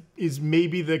Feige is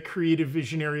maybe the creative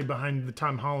visionary behind the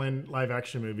Tom Holland live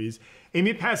action movies.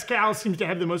 Amy Pascal seems to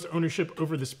have the most ownership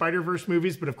over the Spider-Verse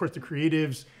movies, but of course the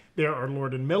creatives there are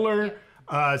Lord and Miller.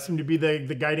 Seem to be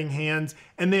the guiding hands.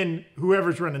 And then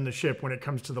whoever's running the ship when it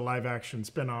comes to the live action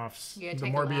spinoffs, the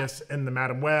Morbius and the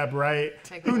Madam Web, right?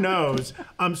 Who knows?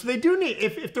 So they do need,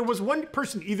 if there was one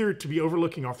person either to be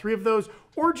overlooking all three of those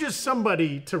or just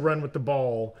somebody to run with the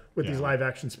ball with these live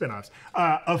action spinoffs.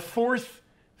 A fourth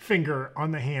finger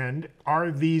on the hand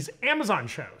are these Amazon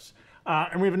shows.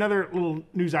 And we have another little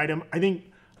news item. I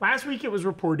think last week it was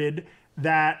reported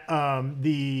that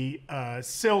the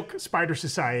Silk Spider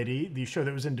Society, the show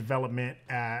that was in development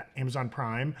at Amazon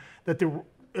Prime, that the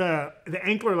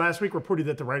Ankler last week reported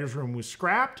that the writer's room was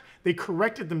scrapped. They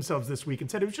corrected themselves this week and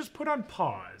said it was just put on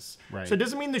pause. Right. So it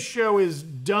doesn't mean the show is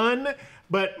done,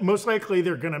 but most likely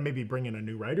they're going to maybe bring in a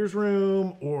new writer's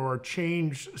room or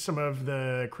change some of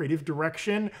the creative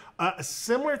direction. A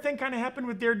similar thing kind of happened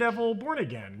with Daredevil Born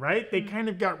Again, right? They kind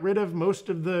of got rid of most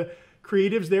of the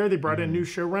creatives there. They brought in new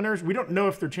showrunners. We don't know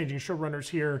if they're changing showrunners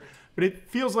here, but it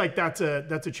feels like that's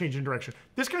a change in direction.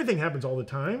 This kind of thing happens all the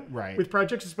time with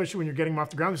projects, especially when you're getting them off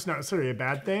the ground. It's not necessarily a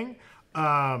bad thing.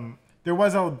 There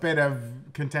was a bit of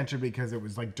contention because it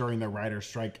was like during the writer's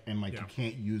strike and like you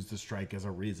can't use the strike as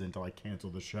a reason to like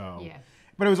cancel the show. Yeah.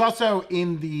 But it was also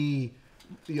in the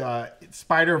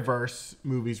Spider-Verse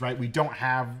movies, right? They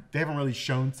haven't really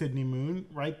shown Sydney Moon,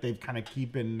 right? They've kind of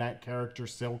keeping that character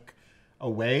Silk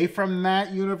away from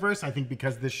that universe, I think,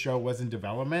 because this show was in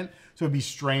development. So it'd be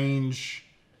strange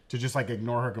to just like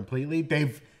ignore her completely.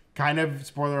 They've kind of,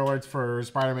 spoiler alerts for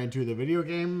Spider-Man 2, the video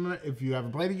game, if you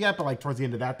haven't played it yet, but like towards the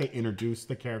end of that, they introduced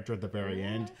the character at the very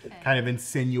end, kind of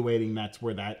insinuating that's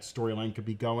where that storyline could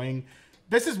be going.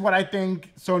 This is what I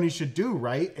think Sony should do,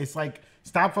 right? It's like,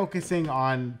 stop focusing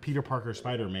on Peter Parker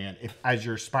Spider-Man as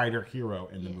your spider hero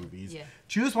in the movies. Yeah.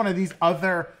 Choose one of these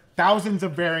other thousands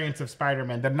of variants of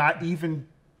Spider-Man that not even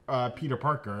Peter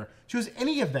Parker. Choose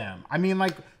any of them. I mean,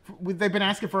 like, they've been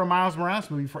asking for a Miles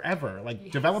Morales movie forever.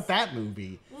 Like, develop that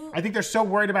movie. I think they're so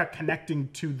worried about connecting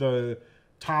to the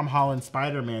Tom Holland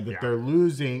Spider-Man that they're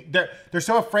losing. They're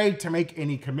so afraid to make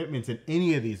any commitments in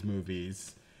any of these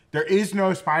movies. There is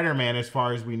no Spider-Man as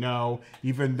far as we know,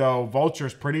 even though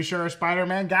Vulture's pretty sure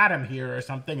Spider-Man got him here or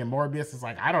something, and Morbius is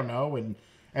like, I don't know, and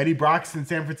Eddie Brock's in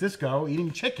San Francisco eating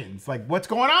chickens. Like, what's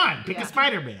going on? Pick a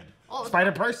Spider-Man.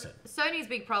 Spider-Person. Sony's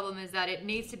big problem is that it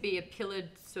needs to be a pillared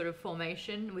sort of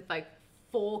formation with like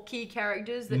 4 key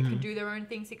characters that can do their own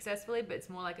thing successfully, but it's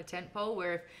more like a tentpole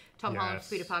where if Tom Holland's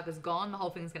Peter Parker's gone, the whole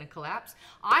thing's going to collapse.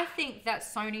 I think that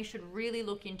Sony should really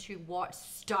look into what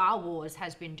Star Wars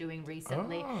has been doing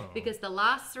recently, because the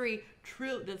last three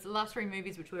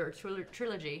movies, which were a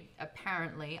trilogy,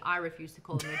 apparently, I refuse to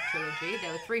call them a trilogy.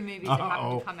 There were 3 movies that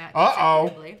happened to come out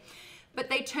consecutively. But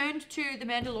they turned to The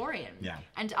Mandalorian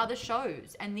and other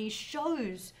shows, and these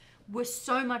shows were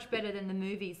so much better than the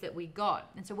movies that we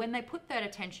got. And so when they put that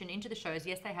attention into the shows,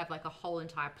 yes, they have like a whole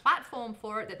entire platform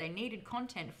for it that they needed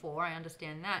content for, I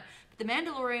understand that. But The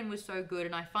Mandalorian was so good,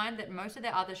 and I find that most of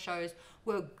their other shows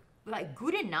were like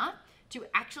good enough to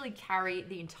actually carry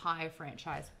the entire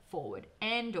franchise forward.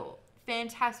 Andor,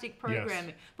 fantastic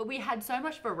programming, but we had so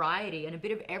much variety and a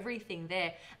bit of everything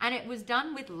there, and it was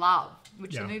done with love,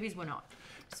 which the movies were not.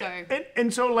 So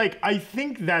and so like I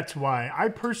think that's why I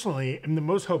personally am the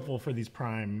most hopeful for these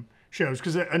Prime shows,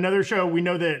 because another show, we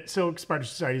know that Silk Spider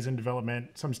Society is in development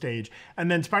some stage, and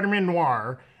then Spider-Man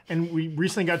Noir, and we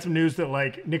recently got some news that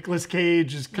like Nicolas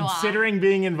Cage is considering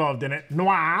being involved in it.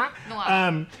 Noir.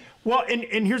 Well,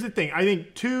 and here's the thing. I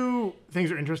think 2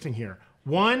 things are interesting here.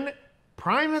 One,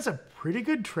 Prime has a pretty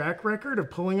good track record of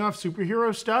pulling off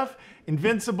superhero stuff.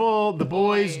 Invincible, The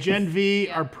Boys, Gen V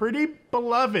are pretty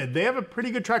beloved. They have a pretty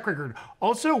good track record.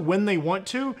 Also, when they want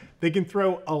to, they can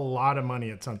throw a lot of money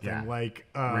at something like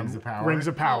Rings of Power. Rings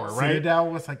of Power, right?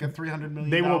 Citadel was like a $300 million.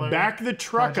 They will back the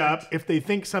truck project. up if they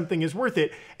think something is worth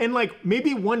it. And like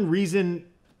maybe one reason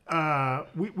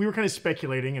we were kind of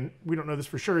speculating, and we don't know this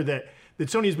for sure, that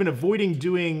Sony has been avoiding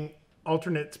doing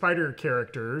alternate Spider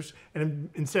characters and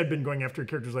instead been going after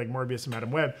characters like Morbius and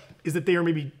Madame Web, is that they are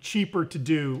maybe cheaper to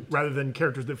do rather than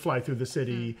characters that fly through the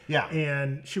city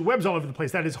and shoot webs all over the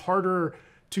place. That is harder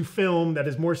to film, that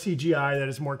is more CGI, that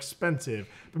is more expensive.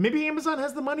 But maybe Amazon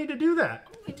has the money to do that.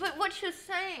 But what you're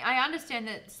saying, I understand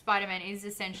that Spider-Man is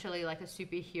essentially like a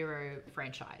superhero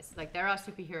franchise. Like there are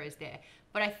superheroes there.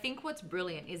 But I think what's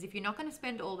brilliant is if you're not going to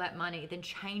spend all that money, then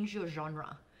change your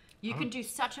genre. You can do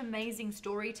such amazing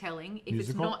storytelling if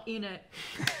Musical? it's not in a...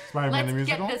 Spider-Man the Let's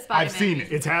musical? get the Spider-Man I've seen it.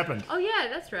 musical. It's happened. Oh yeah,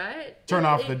 that's right. Turn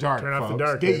off the dark, Turn off the folks.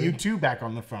 dark, Get baby. you two back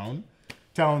on the phone.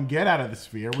 Tell them, get out of the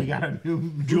sphere. We got a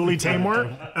new... Julie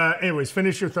Taymor. Anyways,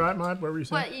 finish your thought, Maude. What were you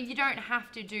saying? Well, you don't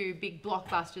have to do big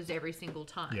blockbusters every single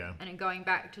time. Yeah. And going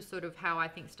back to sort of how I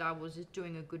think Star Wars is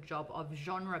doing a good job of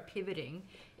genre pivoting,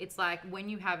 it's like when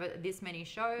you have this many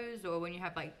shows or when you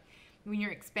have like, when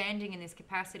you're expanding in this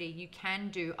capacity, you can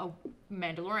do a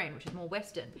Mandalorian, which is more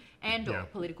Western, and or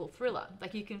political thriller.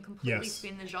 Like you can completely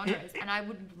spin the genres. And I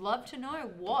would love to know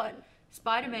what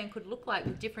Spider-Man could look like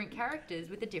with different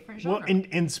characters with a different genre. Well,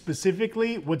 and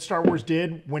specifically, what Star Wars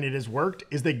did when it has worked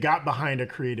is they got behind a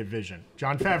creative vision.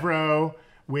 Jon Favreau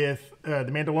with The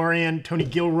Mandalorian, Tony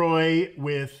Gilroy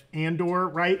with Andor,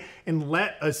 right? And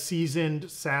let a seasoned,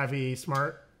 savvy,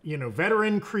 smart,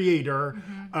 veteran creator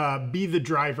be the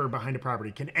driver behind a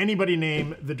property. Can anybody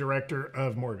name the director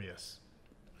of Morbius?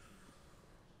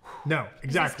 No,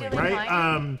 exactly,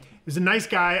 right? He was a nice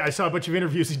guy. I saw a bunch of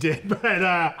interviews he did, but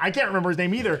I can't remember his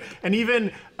name either. And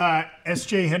even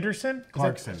S.J.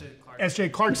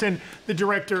 Clarkson, the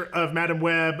director of Madame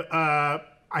Web.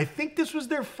 I think this was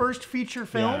their first feature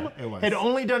film. Yeah, it was. Had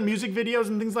only done music videos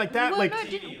and things like that. Well, like no,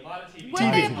 TV, a lot of TV. Were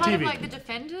they a part TV. of like the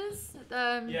Defenders?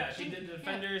 Yeah, she did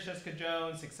Defenders, Jessica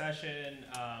Jones, Succession,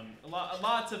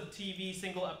 lots of TV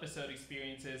single episode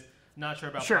experiences. Not sure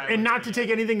about and not to take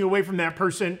anything away from that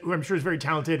person, who I'm sure is very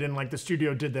talented, and like the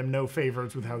studio did them no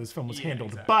favors with how this film was handled.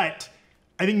 Exactly. But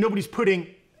I think nobody's putting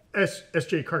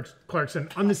S.J. Clarkson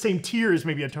on the same tier as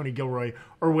maybe a Tony Gilroy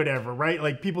or whatever, right?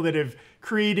 Like people that have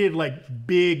created like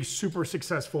big, super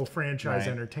successful franchise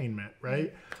entertainment,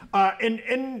 right?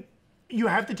 And you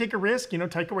have to take a risk.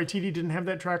 Taika Waititi didn't have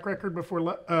that track record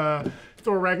before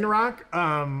Thor Ragnarok,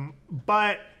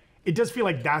 but it does feel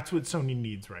like that's what Sony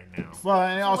needs right now. Well,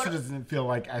 and it also doesn't feel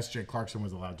like S.J. Clarkson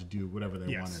was allowed to do whatever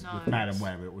they wanted No. with Madame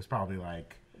Web. It was probably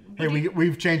like, hey,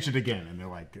 we've changed it again. And they're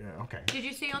like, okay. Did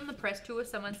you see on the press tour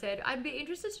someone said, I'd be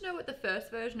interested to know what the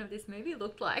first version of this movie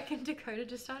looked like? And Dakota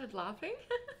just started laughing.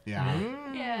 Yeah.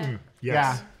 Yeah. Yes.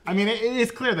 Yeah. I mean, it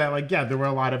is clear that, there were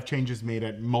a lot of changes made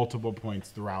at multiple points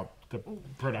throughout the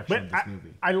production of this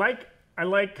movie. I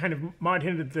like kind of, Maude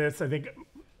hinted at this, I think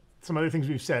some other things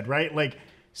we've said, right? Like,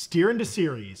 steer into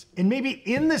series. And maybe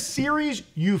in the series,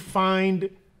 you find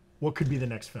what could be the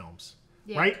next films,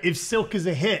 right? If Silk is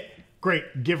a hit,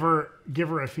 great, give her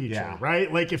a feature, right?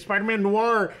 Like if Spider-Man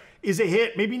Noir is a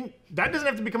hit, maybe that doesn't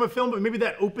have to become a film, but maybe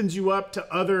that opens you up to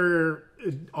other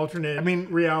alternate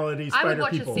reality Spider I would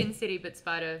watch people. a Sin City, but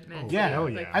Spider-Man. Yeah, hell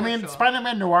yeah. I mean,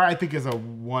 Spider-Man Noir, I think, is a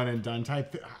one and done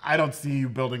type. I don't see you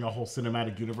building a whole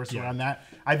cinematic universe around that.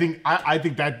 I think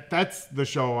that's the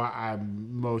show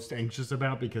I'm most anxious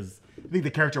about because I think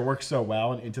the character works so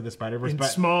well Into the Spider-Verse. In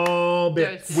small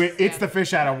bits. It's the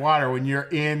fish out of water when you're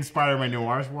in Spider-Man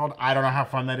Noir's world. I don't know how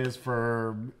fun that is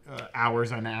for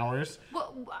hours and hours.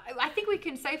 Well, I think we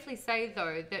can safely say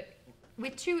though that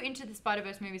with 2 Into the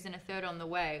Spider-Verse movies and a 3rd on the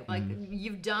way, like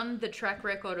you've done the track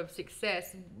record of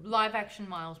success, live action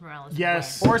Miles Morales.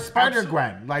 Yes. Or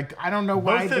Spider-Gwen. Like, I don't know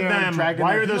why Both of them. dragging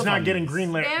Why their are those heels not on getting this.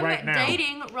 greenlit Them right now?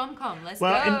 dating rom-com. Let's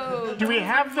Well, go. and do we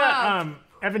have the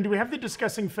Evan? Do we have the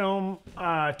discussing film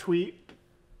tweet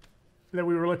that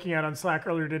we were looking at on Slack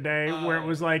earlier today, where it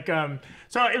was like,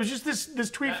 so it was just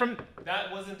this tweet from.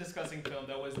 That wasn't discussing film.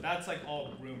 That's like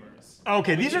all rumors.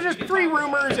 Okay, these are just 3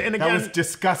 rumors, and again, That was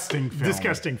disgusting film.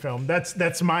 disgusting film.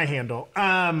 That's my handle.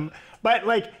 But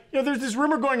like, there's this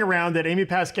rumor going around that Amy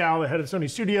Pascal, the head of Sony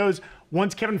Studios,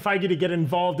 wants Kevin Feige to get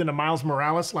involved in a Miles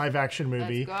Morales live-action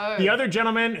movie. Let's go. The other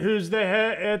gentleman who's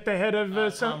at the head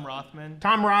of Tom Rothman.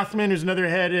 Tom Rothman, who's another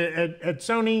head at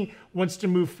Sony, wants to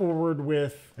move forward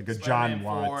with Like a John Spider-Man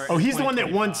Watts. 4. Oh, he's the one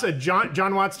that wants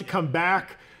John Watts to come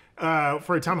back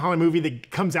for a Tom Holland movie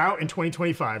that comes out in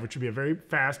 2025, which would be a very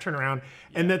fast turnaround.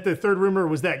 And that the third rumor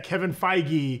was that Kevin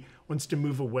Feige wants to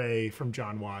move away from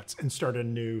John Watts and start a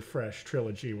new, fresh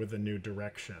trilogy with a new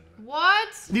direction. What?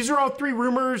 These are all 3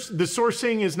 rumors. The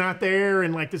sourcing is not there,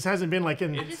 and like this hasn't been like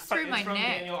in. I just threw my from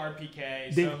neck. Daniel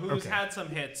RPK, so who's had some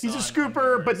hits. He's a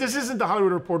scooper, but this isn't the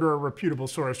Hollywood Reporter or a reputable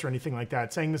source or anything like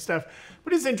that saying this stuff.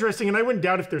 But it's interesting, and I wouldn't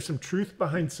doubt if there's some truth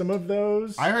behind some of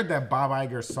those. I heard that Bob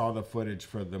Iger saw the footage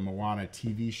for the Moana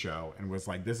TV show and was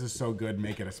like, "This is so good,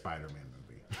 make it a Spider-Man movie."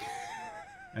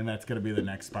 And that's gonna be the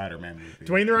next Spider-Man movie.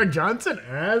 Dwayne The Rock Johnson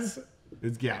as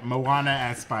Moana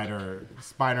as Spider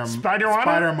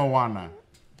Moana.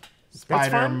 That's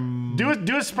fun. Do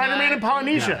a Spider-Man in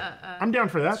Polynesia. I'm down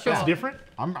for that. Sure. That's different.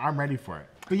 I'm ready for it.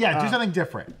 But yeah, do something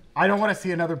different. I don't want to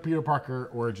see another Peter Parker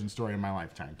origin story in my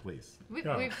lifetime, please. We've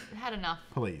had enough.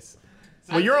 Please.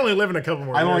 Well, you're only living a couple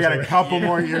more years. I've only got a right? couple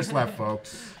more years left,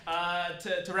 folks.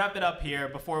 To wrap it up here,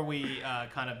 before we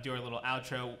kind of do our little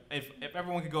outro, if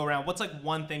everyone could go around, what's like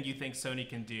one thing you think Sony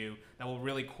can do that will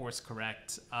really course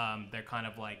correct their kind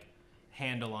of like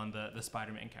handle on the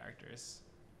Spider-Man characters?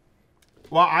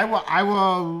 Well,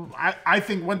 I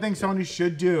think one thing Sony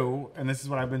should do, and this is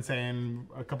what I've been saying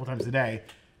a couple times a day,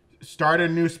 start a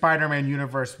new Spider-Man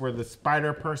universe where the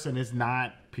Spider-Person is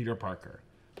not Peter Parker.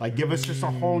 Like, give us just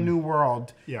a whole new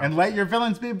world and let your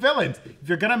villains be villains. If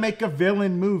you're going to make a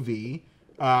villain movie,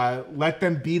 let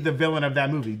them be the villain of that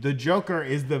movie. The Joker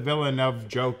is the villain of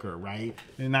Joker, right?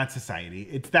 And not society.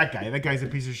 It's that guy. That guy's a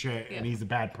piece of shit and he's a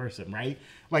bad person, right?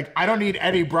 Like, I don't need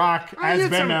Eddie Brock as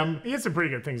Venom. He had some pretty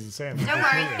good things to say. Don't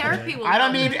worry, therapy will I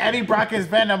don't need Eddie Brock as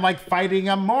Venom, like fighting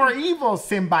a more evil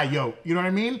symbiote. You know what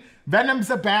I mean?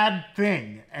 Venom's a bad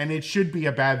thing, and it should be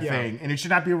a bad thing, and it should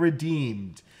not be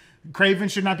redeemed. Craven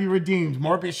should not be redeemed.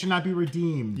 Morbius should not be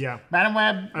redeemed. Yeah. Madam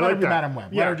Web, let her be Madam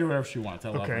Web. Yeah. Let her do whatever she wants. I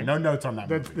love her. No notes on that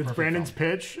movie. That's Brandon's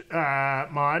pitch.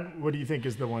 Maude, what do you think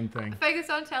is the one thing? Focus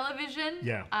on television.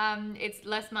 Yeah. It's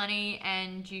less money,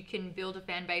 and you can build a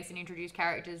fan base and introduce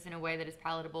characters in a way that is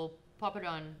palatable. Pop it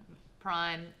on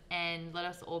Prime, and let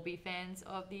us all be fans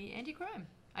of the anti-crime.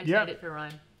 I just did it for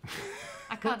rhyme.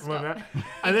 I can't stop.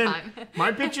 And then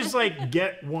my pitch is like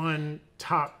get one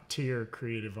top tier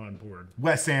creative on board.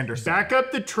 Wes Anderson. Back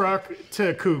up the truck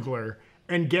to Coogler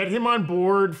and get him on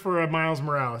board for a Miles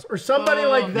Morales or somebody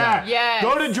like that. Yes.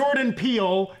 Go to Jordan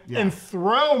Peele and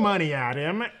throw money at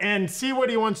him and see what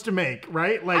he wants to make,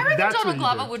 right? Like I reckon that's Donald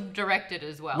what Glover would direct it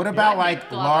as well. What about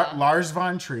like Lars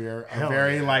von Trier, a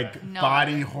very like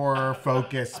body horror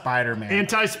focused Spider-Man?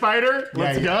 Anti-Spider?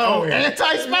 Let's go. Oh,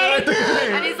 Anti-Spider!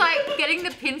 And he's like getting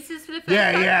the pincers for the first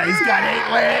time. Yeah, he's got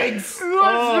 8 legs.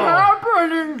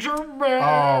 happening to me?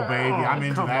 Oh, baby, I'm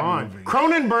into that movie.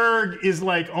 Cronenberg is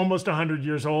like almost 100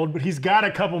 years old, but he's got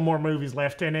a couple more movies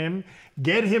left in him.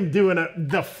 Get him doing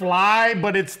The Fly,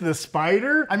 but it's the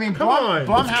Spider. I mean,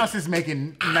 Blumhouse is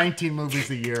making 19 movies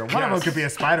a year. One of them could be a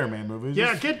Spider-Man movie.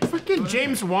 Yeah, get freaking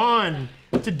James Wan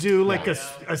to do like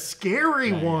a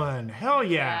scary one. Hell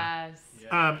yeah.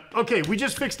 Yes. Okay, we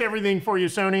just fixed everything for you,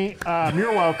 Sony.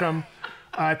 You're welcome.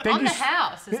 Thank On you. the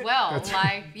house as well.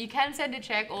 Like, you can send a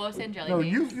check or send jelly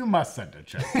beans. You must send a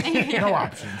check. No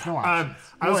options. No options.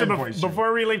 Also,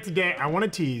 before we leave today, I want to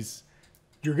tease.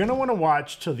 You're going to want to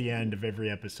watch till the end of every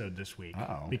episode this week.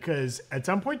 Because at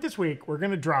some point this week, we're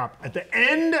going to drop, at the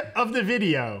end of the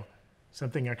video,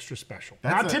 something extra special.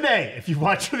 Not today. If you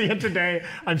watch to the end today,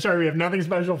 I'm sorry, we have nothing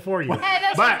special for you. Hey,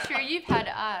 that's not true. You've had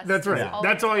us. That's right.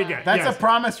 That's all you get. That's a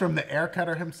promise from the air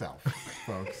cutter himself,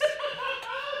 folks.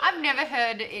 I've never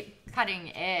heard it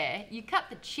cutting air. You cut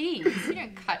the cheese. You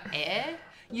don't cut air.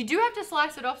 You do have to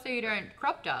slice it off so you don't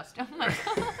crop dust. Oh my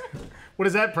God. What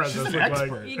does that process She's an look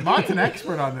expert. like? Maud's an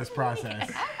expert on this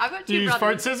process. I've got Do you two use brothers.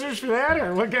 fart scissors for that,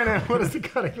 or what is the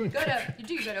cutting? You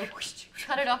gotta whoosh,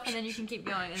 cut it off and then you can keep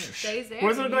going and it stays there. What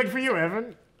does it look like for you,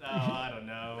 Evan? Oh, I don't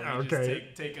know. You Okay.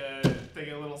 just take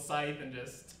a little scythe and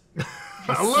just.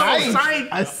 A little scythe.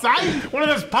 A scythe. One of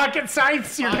those pocket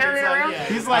scythes you carry around? Yeah.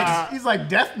 He's like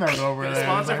Death Note over there.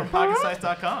 Sponsor from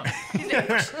PocketScythe.com.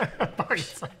 Pocket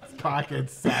scythe. Pocket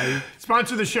scythe.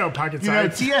 Sponsor the show, Pocket You know,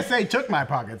 Scythe. TSA took my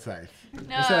pocket scythe.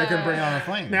 They said I couldn't bring it on a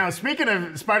plane. Now, speaking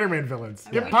of Spider-Man villains,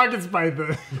 get Pocket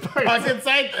Scythe. Pocket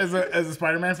Scythe as a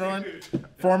Spider-Man villain,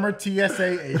 former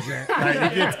TSA agent.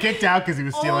 Right, he gets kicked out because he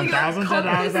was stealing thousands of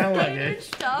dollars of luggage.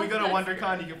 We go to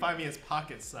WonderCon, you can find me as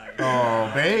Pocket Scythe.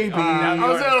 Oh, baby.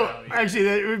 Also, actually,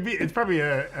 it's probably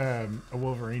a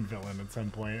Wolverine villain at some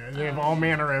point. They have all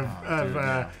manner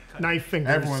of knife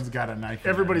fingers. Everyone's got a knife.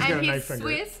 Everybody's got a And knife he's finger.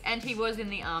 Swiss and he was in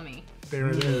the army. There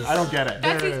it is. I don't get it.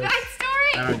 That's his backstory?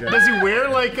 Does he wear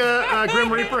like a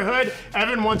Grim Reaper hood?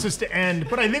 Evan wants us to end,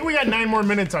 but I think we got 9 more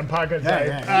minutes on podcast day.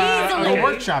 We're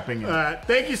workshopping it.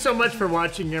 Thank you so much for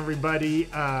watching, everybody.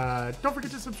 Don't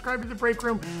forget to subscribe to the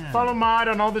Breakroom. Follow Maude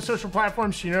on all the social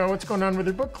platforms. So you know what's going on with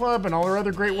her book club and all her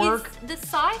other great work. Is the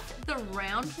scythe the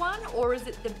round one, or is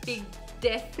it the big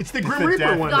death? It's the Grim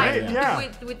Reaper one, right? Yeah.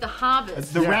 With the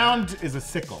harvest. The round is a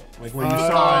sickle, like what you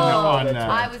saw on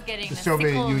I was getting the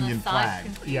Soviet Union flag.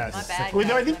 Yes. Well,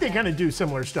 I think they kind of do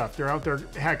similar stuff. They're out there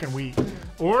hacking wheat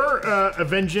or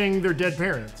avenging their dead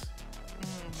parents.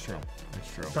 It's true.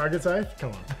 It's true. Target's Eye?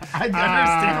 Come on. I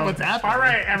understand what's happening. All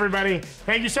right, everybody.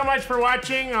 Thank you so much for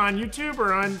watching on YouTube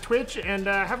or on Twitch, and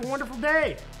have a wonderful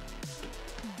day.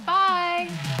 Bye.